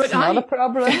 That's not a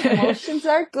problem. Emotions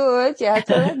are good. You have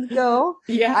to let go.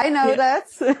 Yeah. I know that.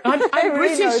 I'm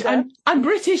British. I'm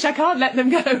British. I can't let them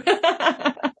go.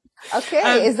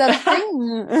 Okay, is that a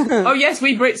thing? Oh yes,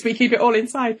 we Brits, we keep it all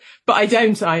inside. But I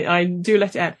don't. I do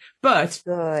let it out. But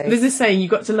there's a saying,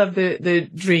 you've got to love the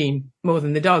dream more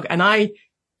than the dog. And I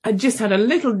just had a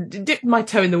little dip my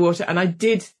toe in the water, and I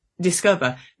did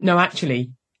discover, no,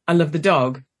 actually, I love the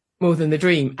dog more than the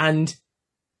dream. And,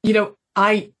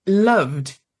 I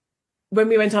loved, when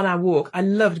we went on our walk, I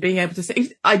loved being able to say,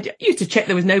 I used to check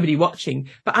there was nobody watching,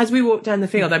 but as we walked down the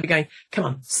field, I'd be going, come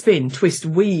on, spin, twist,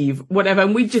 weave, whatever.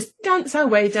 And we'd just dance our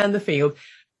way down the field.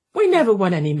 We never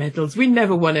won any medals. We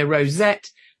never won a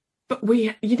rosette, but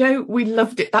we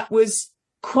loved it. That was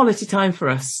quality time for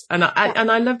us. And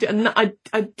I loved it. And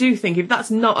I do think if that's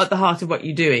not at the heart of what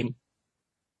you're doing,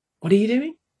 what are you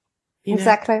doing?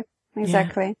 Exactly.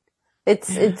 Yeah.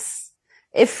 It's,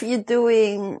 if you're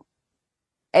doing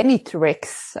any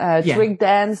tricks, trick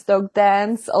dance, dog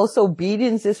dance, also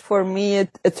obedience is for me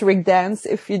a trick dance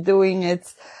if you're doing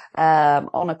it,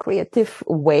 on a creative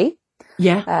way.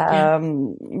 Yeah.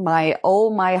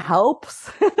 All my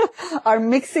helps are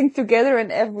mixing together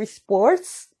in every sport.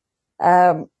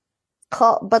 But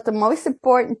the most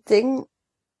important thing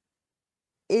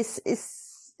is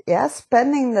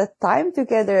spending the time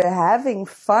together, having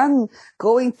fun,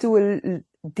 going to a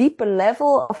deeper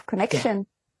level of connection.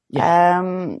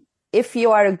 Yeah. If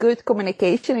you are a good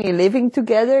communication and you're living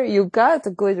together, you got a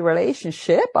good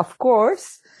relationship, of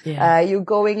course. Yeah. You're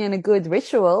going in a good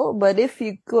ritual, but if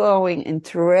you're going in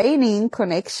training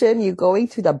connection, you're going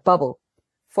to the bubble.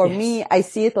 For me, I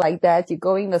see it like that. You're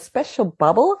going in a special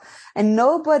bubble and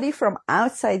nobody from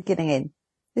outside getting in.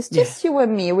 It's just you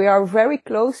and me. We are very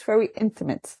close, very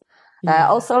intimate.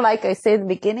 Also, like I said in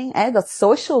the beginning, that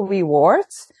social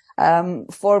rewards.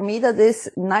 For me, that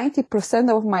is 90%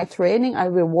 of my training. I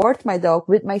reward my dog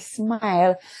with my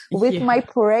smile, with my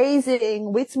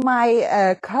praising, with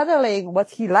my cuddling,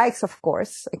 what he likes, of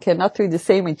course. I cannot do the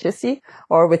same with Jessie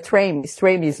or with Tramis.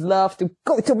 Tramis love to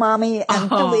go to mommy and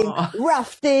doing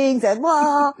rough things and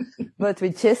But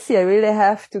with Jessie, I really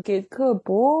have to get good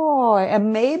boy.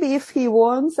 And maybe if he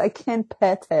wants, I can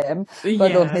pet him,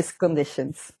 but on his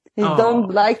conditions. He don't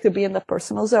like to be in the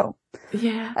personal zone.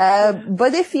 Yeah.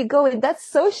 But if you go in that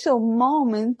social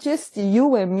moment, just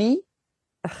you and me,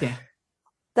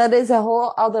 that is a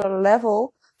whole other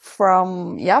level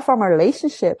from a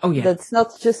relationship. Oh, yeah. That's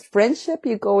not just friendship.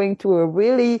 You're going to a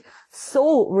really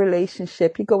soul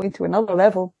relationship. You're going to another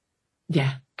level.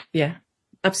 Yeah. Yeah.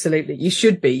 Absolutely. You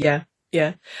should be. Yeah.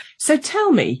 Yeah. So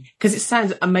tell me, because it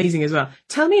sounds amazing as well.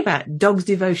 Tell me about Dogs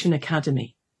Devotion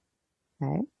Academy.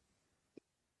 Okay.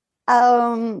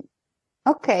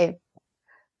 Okay.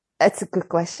 That's a good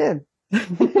question.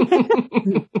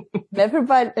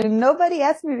 Nobody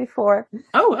asked me before.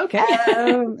 Oh, okay.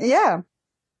 Yeah.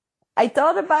 I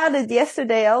thought about it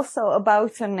yesterday also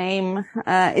about a name.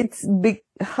 It's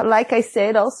like I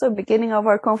said, also beginning of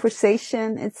our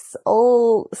conversation, it's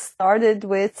all started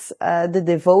with, the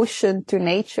devotion to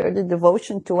nature, the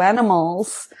devotion to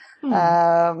animals.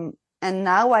 And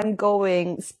now I'm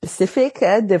going specific,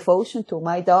 devotion to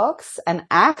my dogs, and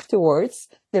afterwards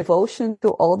devotion to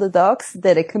all the dogs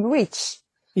that I can reach.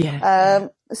 Yeah.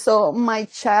 So my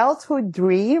childhood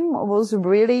dream was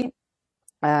really,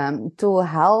 to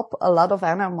help a lot of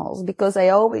animals because I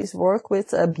always work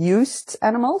with abused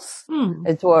animals.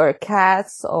 It were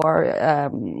cats or,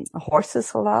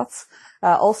 horses a lot.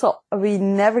 Also we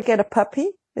never get a puppy.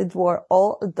 It were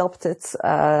all adopted,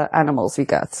 animals we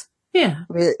got. Yeah.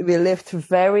 We lived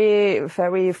very,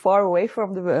 very far away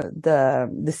from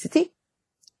the city.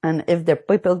 And if the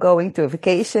people going to a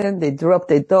vacation, they drop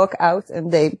their dog out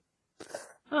and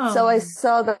so I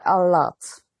saw that a lot.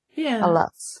 Yeah. A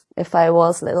lot. If I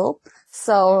was little.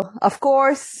 So, of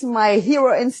course, my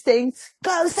hero instinct,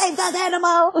 go save that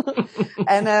animal.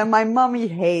 And, my mommy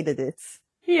hated it.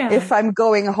 Yeah. If I'm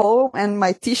going home and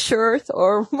my t-shirt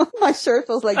or my shirt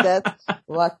was like that,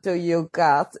 what do you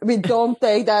got? We don't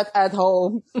take that at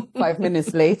home. 5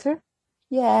 minutes later.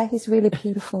 Yeah, he's really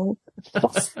beautiful.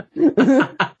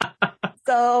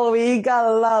 So we got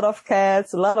a lot of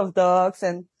cats, a lot of dogs,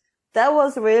 and that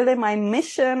was really my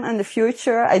mission in the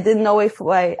future. I didn't know if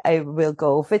I will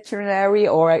go veterinary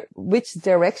or which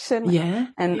direction. Yeah.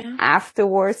 And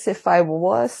afterwards, if I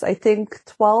was, I think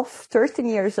 12, 13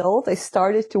 years old, I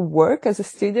started to work as a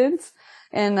student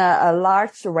in a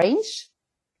large range.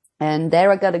 And there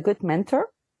I got a good mentor.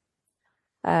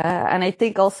 And I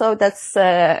think also that's,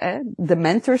 the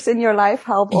mentors in your life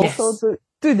help also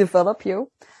to develop you.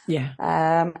 Yeah.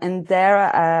 And there,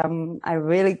 I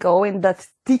really go in that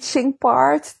teaching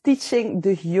part, teaching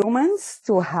the humans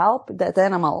to help that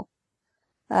animal.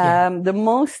 The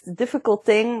most difficult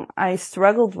thing I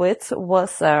struggled with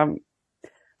was,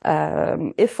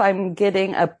 if I'm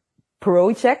getting a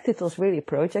project, it was really a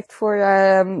project for,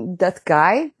 that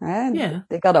guy.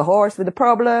 They got a horse with a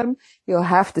problem. You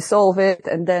have to solve it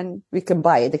and then we can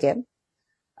buy it again.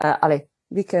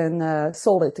 We can,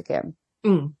 solve it again.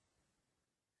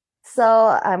 So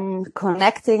I'm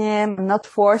connecting him, I'm not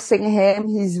forcing him.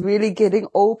 He's really getting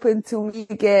open to me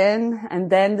again. And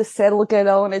then the settle get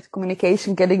on it,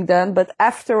 communication getting done. But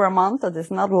after a month, that is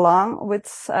not long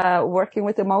with, working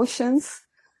with emotions,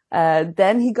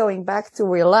 then he going back to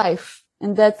real life.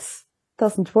 And that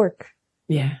doesn't work.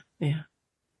 Yeah. Yeah.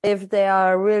 If they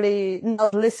are really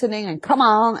not listening and come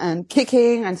on and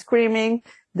kicking and screaming,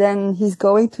 then he's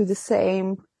going to the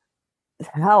same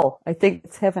hell. I think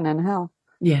it's heaven and hell.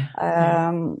 Yeah.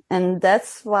 And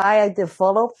that's why I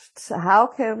developed, how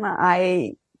can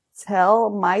I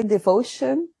tell my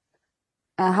devotion?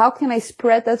 How can I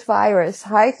spread that virus?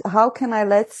 How can I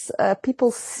let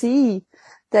people see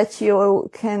that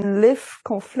you can live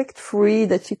conflict free,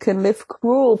 that you can live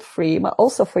cruel free, but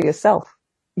also for yourself?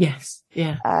 Yes.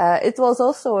 Yeah. It was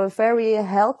also a very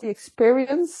healthy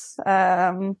experience.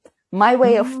 My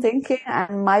way of thinking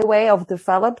and my way of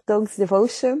develop Dogs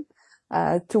Devotion.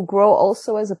 To grow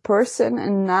also as a person.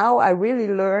 And now I really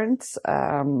learned,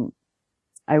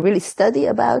 I really study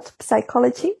about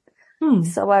psychology.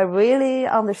 So I really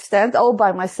understand all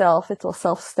by myself. It was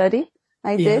self-study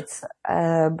I did.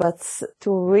 But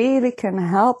to really can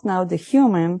help now the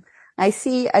human, I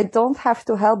see I don't have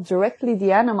to help directly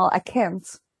the animal. I can't.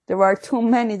 There are too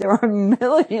many. There are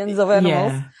millions of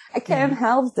animals. Yeah. I can't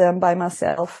help them by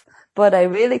myself, but I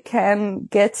really can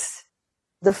get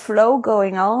the flow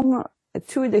going on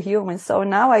to the human. So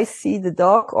now I see the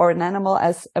dog or an animal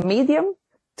as a medium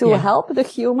to help the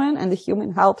human, and the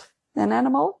human help an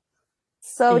animal.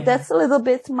 So that's a little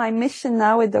bit my mission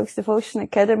now with Dogs Devotion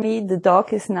Academy. The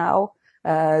dog is now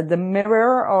the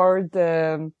mirror or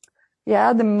the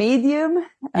medium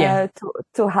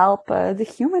to help the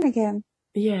human again.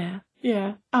 Yeah.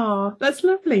 Yeah. Oh, that's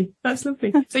lovely. That's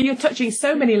lovely. So you're touching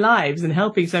so many lives and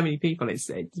helping so many people. It's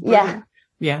brilliant.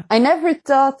 Yeah. I never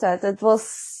thought that.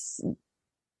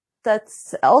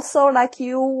 That's also, like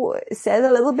you said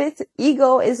a little bit,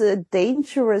 ego is a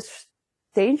dangerous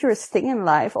thing in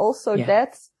life. Also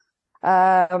that,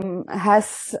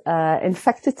 has,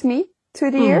 infected me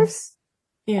through the years.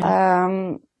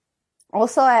 Yeah.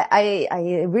 Also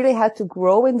I really had to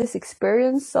grow in this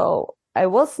experience. So I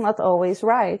was not always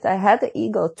right. I had the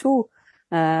ego too.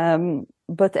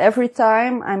 But every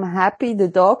time I'm happy the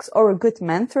dogs or a good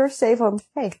mentor say from,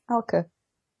 hey, Elke,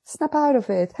 snap out of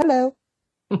it. Hello.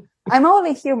 I'm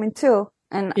only human too.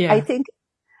 And I think,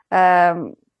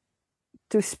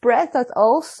 to spread that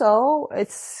also,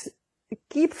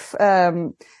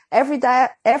 every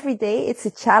day it's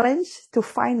a challenge to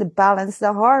find the balance,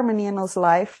 the harmony in his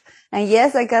life. And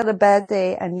yes, I got a bad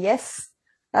day, and yes,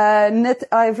 not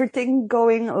everything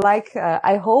going like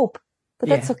I hope, but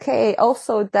that's okay.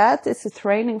 Also, that is a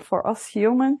training for us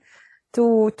human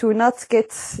to not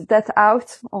get that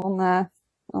out on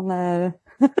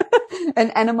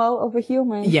an animal of a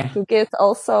human. Yeah. To get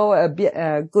also a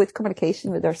good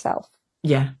communication with ourselves.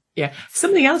 Yeah. Yeah.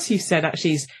 Something else you said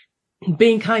actually is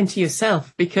being kind to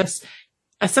yourself, because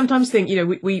I sometimes think,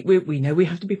 we know we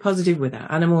have to be positive with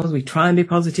our animals. We try and be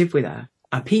positive with our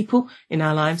people in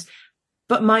our lives.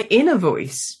 But my inner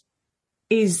voice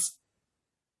is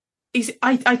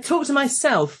I talk to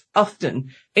myself often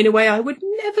in a way I would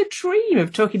never dream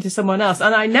of talking to someone else.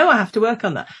 And I know I have to work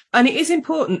on that. And it is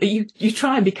important that you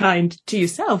try and be kind to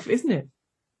yourself, isn't it?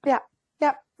 Yeah.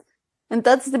 Yeah. And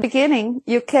that's the beginning.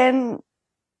 You can,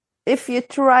 if you're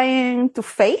trying to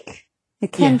fake, you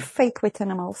can fake with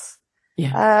animals.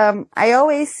 Yeah. I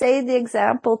always say the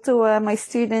example to my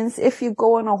students. If you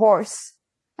go on a horse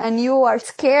and you are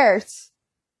scared,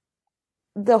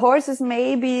 the horse is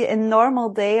maybe in normal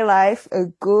day life a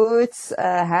good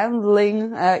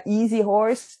handling, easy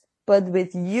horse, but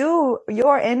with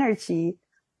your energy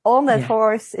on that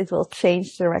horse, it will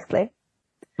change directly.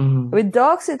 Mm-hmm. With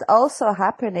dogs, it's also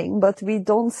happening, but we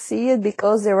don't see it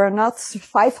because there are not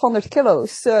 500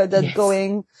 kilos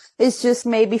going. It's just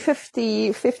maybe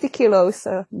 50 kilos.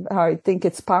 I think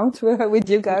it's pounds with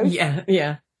you guys. Yeah,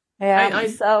 yeah. Yeah.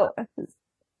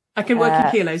 I can work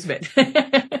in kilos a bit.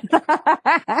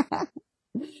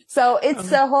 So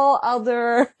it's a whole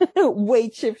other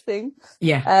weight shifting.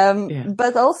 Yeah.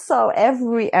 But also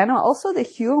every animal, also the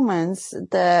humans,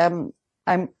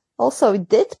 I'm also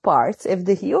did parts if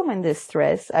the human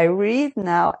distress. I read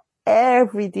now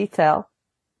every detail.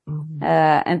 Mm-hmm.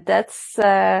 And that's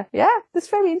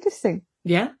very interesting.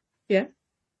 Yeah. Yeah.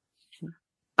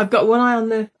 I've got one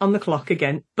eye on the clock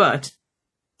again, but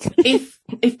if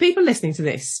people listening to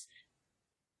this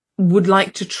would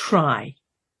like to try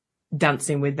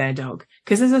dancing with their dog,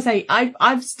 because as I say,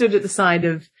 I've stood at the side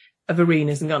of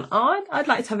arenas and gone, I'd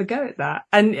like to have a go at that,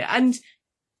 and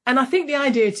I think the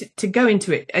idea to go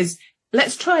into it is,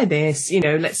 let's try this,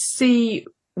 let's see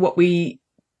how we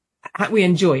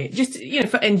enjoy it, just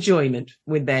for enjoyment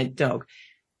with their dog,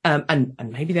 and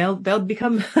maybe they'll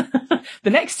become the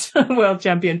next world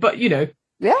champion, but who knows?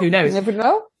 You never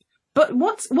know. But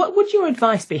what would your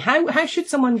advice be? How should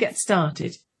someone get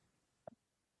started?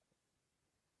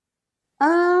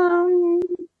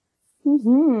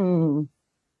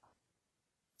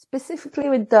 Specifically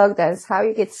with dog dance, how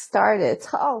you get started?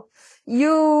 Oh,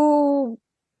 you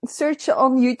search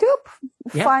on YouTube.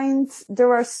 Yep.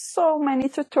 There are so many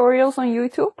tutorials on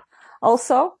YouTube.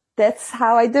 Also, that's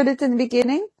how I did it in the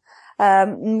beginning.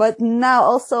 But now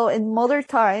also in modern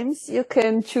times, you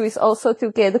can choose also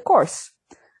to get a course.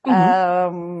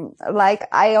 Mm-hmm. Like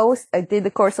I did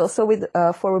the course also with,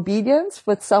 for obedience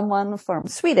with someone from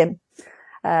Sweden.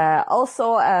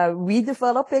 Also,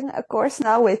 redeveloping a course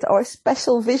now with our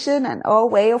special vision and our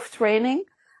way of training.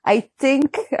 I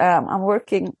think, I'm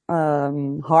working,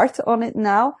 hard on it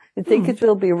now. I think it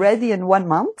will be ready in 1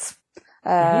 month.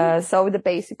 So the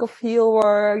basic of heel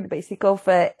work, the basic of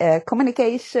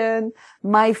communication,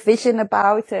 my vision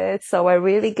about it. So I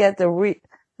really get a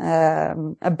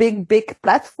big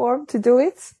platform to do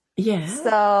it. Yeah.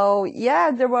 So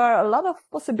yeah, there were a lot of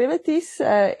possibilities,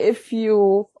 if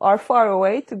you are far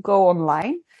away, to go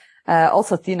online.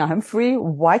 Also Tina Humphrey,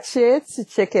 watch it,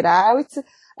 check it out.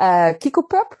 Kiko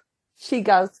Pup, she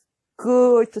got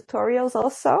good tutorials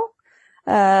also,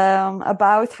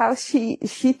 about how she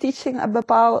teaching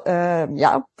about,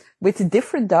 with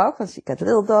different dogs. And she got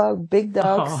little dog, big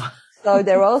dogs. Oh. So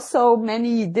there are also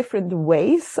many different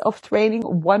ways of training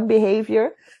one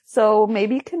behavior. So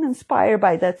maybe you can inspire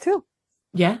by that too.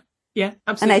 Yeah. Yeah,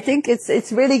 absolutely. And I think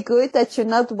it's really good that you're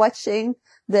not watching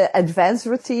the advanced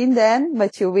routine then,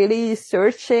 but you're really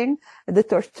searching the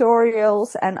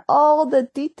tutorials and all the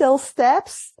detailed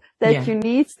steps that you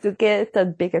need to get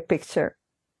that bigger picture.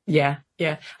 Yeah.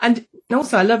 Yeah. And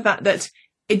also I love that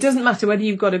it doesn't matter whether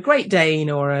you've got a Great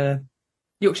Dane or a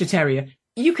Yorkshire Terrier.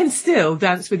 You can still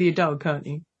dance with your dog, can't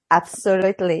you?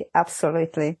 Absolutely.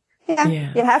 Absolutely.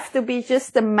 Yeah. You have to be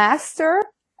just a master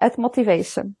at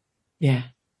motivation. Yeah.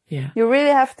 Yeah. You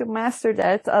really have to master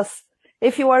that. As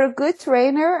if you are a good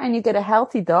trainer and you get a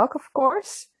healthy dog, of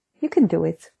course, you can do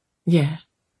it. Yeah.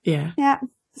 Yeah. Yeah.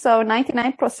 So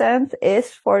 99%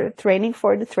 is for training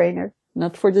for the trainer,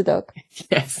 not for the dog.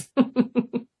 Yes.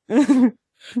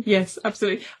 Yes,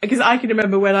 absolutely. Because I can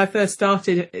remember when I first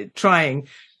started trying,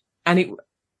 and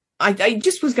I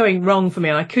just was going wrong for me,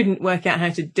 and I couldn't work out how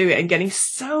to do it, and getting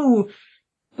so,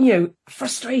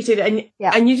 frustrated,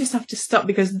 and you just have to stop,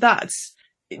 because that's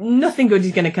nothing good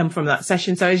is going to come from that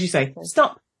session. So as you say,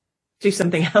 stop, do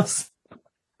something else.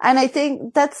 And I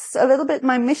think that's a little bit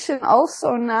my mission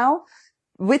also now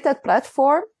with that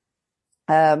platform,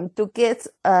 to get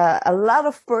a lot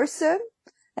of person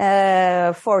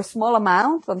for a small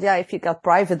amount. And if you got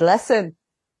private lesson,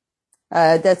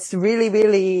 that's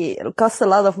really costs a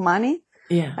lot of money.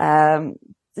 Yeah.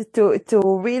 To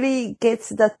really get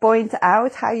that point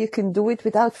out, how you can do it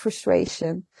without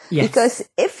frustration. Yes. Because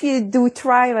if you do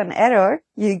trial and error,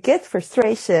 you get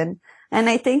frustration. And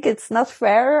I think it's not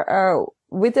fair,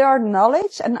 with our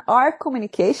knowledge and our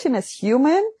communication as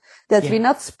human, that we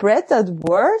not spread that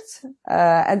word,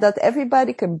 and that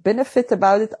everybody can benefit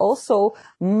about it. Also,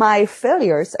 my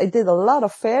failures. I did a lot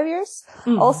of failures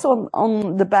also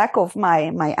on the back of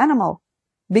my animal,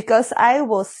 because I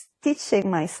was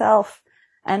teaching myself.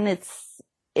 And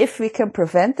if we can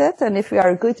prevent it, and if we are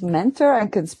a good mentor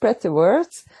and can spread the word,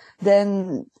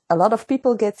 then a lot of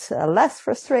people get less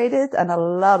frustrated, and a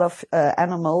lot of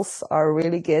animals are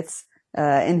really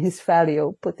in his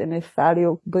value, put in a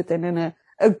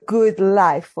good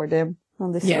life for them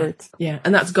on this earth. Yeah,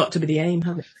 and that's got to be the aim,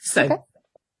 hasn't it? So,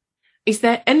 is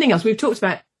there anything else? We've talked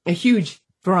about a huge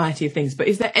variety of things, but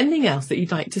is there anything else that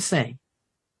you'd like to say?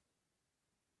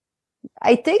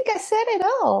 I think I said it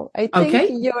all. I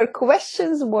think your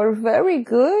questions were very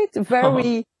good,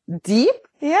 very deep.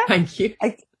 Yeah. Thank you.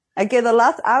 I get a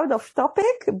lot out of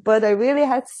topic, but I really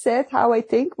had said how I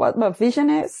think, what my vision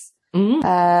is.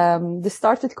 The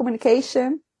start with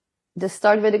communication, the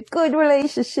start with a good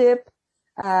relationship.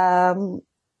 And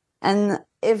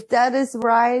if that is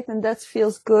right and that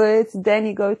feels good, then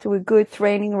you go to a good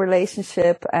training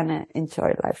relationship and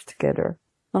enjoy life together.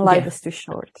 And life is too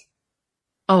short.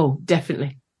 Oh,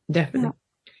 definitely. Definitely. Yeah.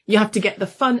 You have to get the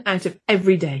fun out of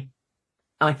every day,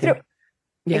 I think. True.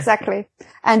 Yeah. Exactly.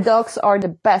 And dogs are the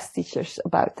best teachers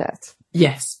about that.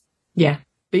 Yes. Yeah.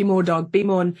 Be more dog, be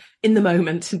more in the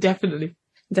moment. Definitely.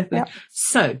 Definitely. Yeah.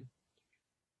 So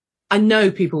I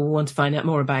know people will want to find out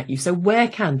more about you. So where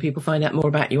can people find out more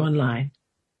about you online?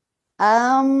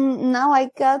 Now I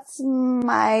got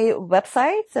my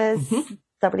website. It's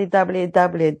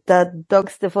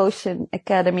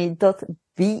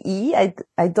www.dogsdevotionacademy.be.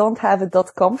 I don't have a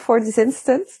 .com for this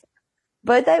instance,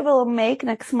 but I will make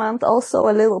next month also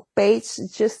a little page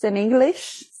just in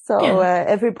English. So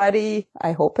I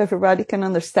hope everybody can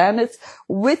understand it,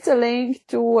 with a link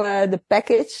to the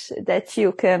package that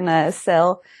you can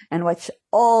sell and watch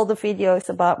all the videos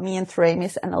about me and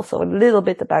Tramis, and also a little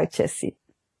bit about Jesse.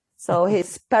 So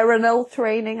his parallel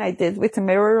training I did with the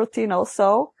mirror routine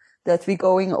also, that we're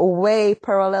going away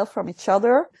parallel from each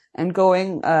other and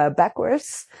going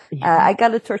backwards. I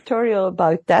got a tutorial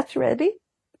about that ready.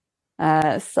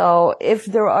 So if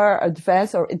there are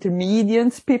advanced or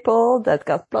intermediate people that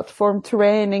got platform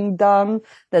training done,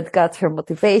 that got her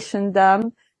motivation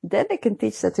done, then they can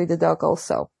teach that to the dog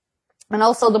also. And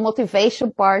also the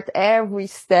motivation part, every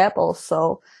step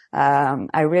also,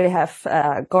 I really have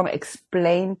gonna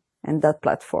explain in that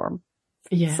platform.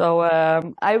 Yeah. So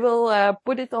I will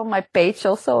put it on my page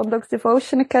also on Dogs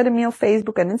Devotion Academy on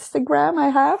Facebook and Instagram I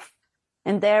have.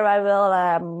 And there I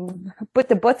will put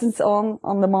the buttons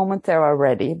on the moment they are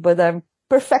ready. But I'm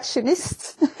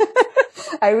perfectionist.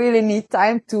 I really need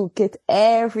time to get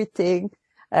everything.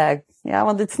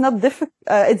 Well, it's not difficult.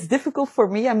 It's difficult for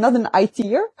me. I'm not an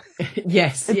ITer.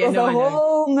 Yes. It was a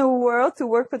whole new world to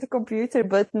work with a computer,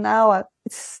 but now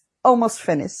it's almost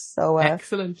finished. So,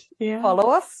 excellent. Yeah. Follow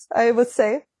us, I would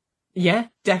say. Yeah,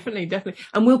 definitely.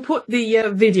 And we'll put the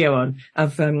video on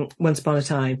of Once Upon a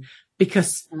Time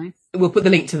because we'll put the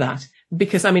link to that.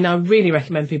 Because, I mean, I really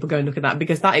recommend people go and look at that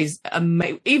because that is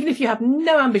amazing. Even if you have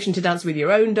no ambition to dance with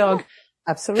your own dog.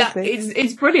 Absolutely.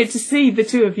 It's brilliant to see the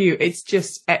two of you. It's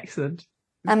just excellent.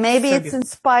 And maybe it's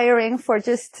inspiring for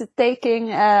just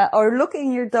taking, or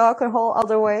looking your dog a whole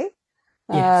other way.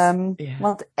 Yes.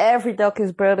 Want every dog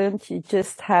is brilliant. You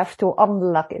just have to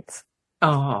unlock it.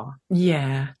 Oh,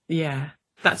 yeah.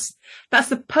 That's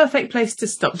the perfect place to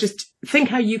stop. Just think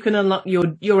how you can unlock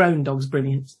your own dog's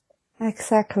brilliance.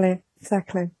 Exactly.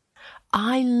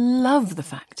 I love the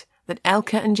fact that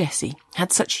Elke and Jessie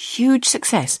had such huge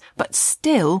success, but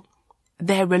still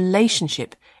their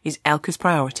relationship is Elke's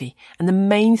priority, and the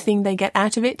main thing they get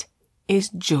out of it is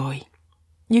joy.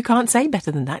 You can't say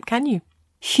better than that, can you?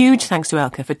 Huge thanks to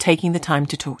Elke for taking the time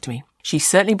to talk to me. She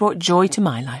certainly brought joy to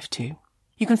my life too.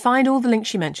 You can find all the links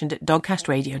she mentioned at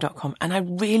dogcastradio.com, and I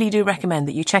really do recommend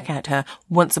that you check out her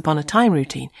Once Upon a Time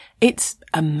routine. It's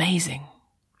amazing.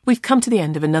 We've come to the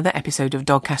end of another episode of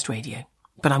Dogcast Radio,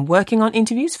 but I'm working on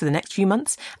interviews for the next few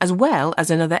months, as well as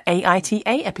another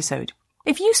AITA episode.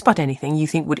 If you spot anything you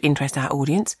think would interest our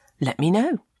audience, let me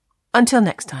know. Until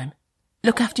next time,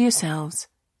 look after yourselves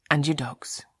and your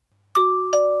dogs.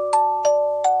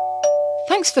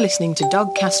 Thanks for listening to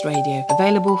Dogcast Radio,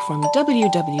 available from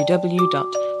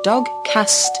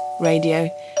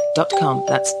www.dogcastradio.com.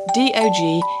 That's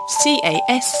DOGCAST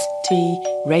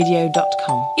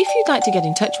radio.com. If you'd like to get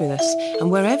in touch with us, and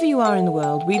wherever you are in the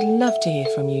world, we'd love to hear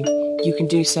from you. You can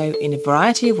do so in a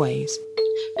variety of ways.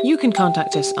 You can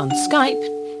contact us on Skype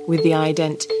with the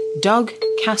ident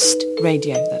Dogcast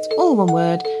Radio. That's all one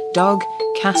word,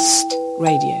 Dogcast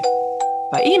Radio.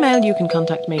 By email, you can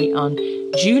contact me on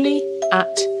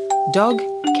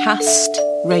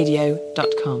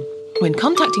julie@dogcastradio.com. When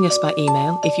contacting us by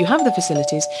email, if you have the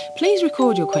facilities, please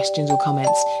record your questions or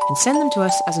comments and send them to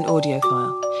us as an audio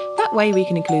file. That way we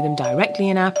can include them directly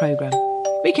in our programme.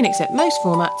 We can accept most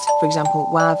formats, for example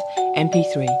WAV,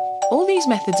 MP3. All these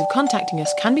methods of contacting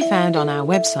us can be found on our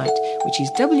website, which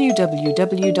is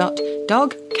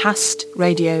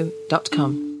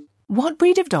www.dogcastradio.com. What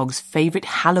breed of dog's favourite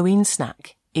Halloween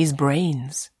snack is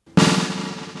brains?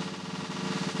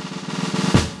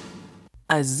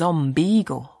 A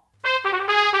Zombeagle.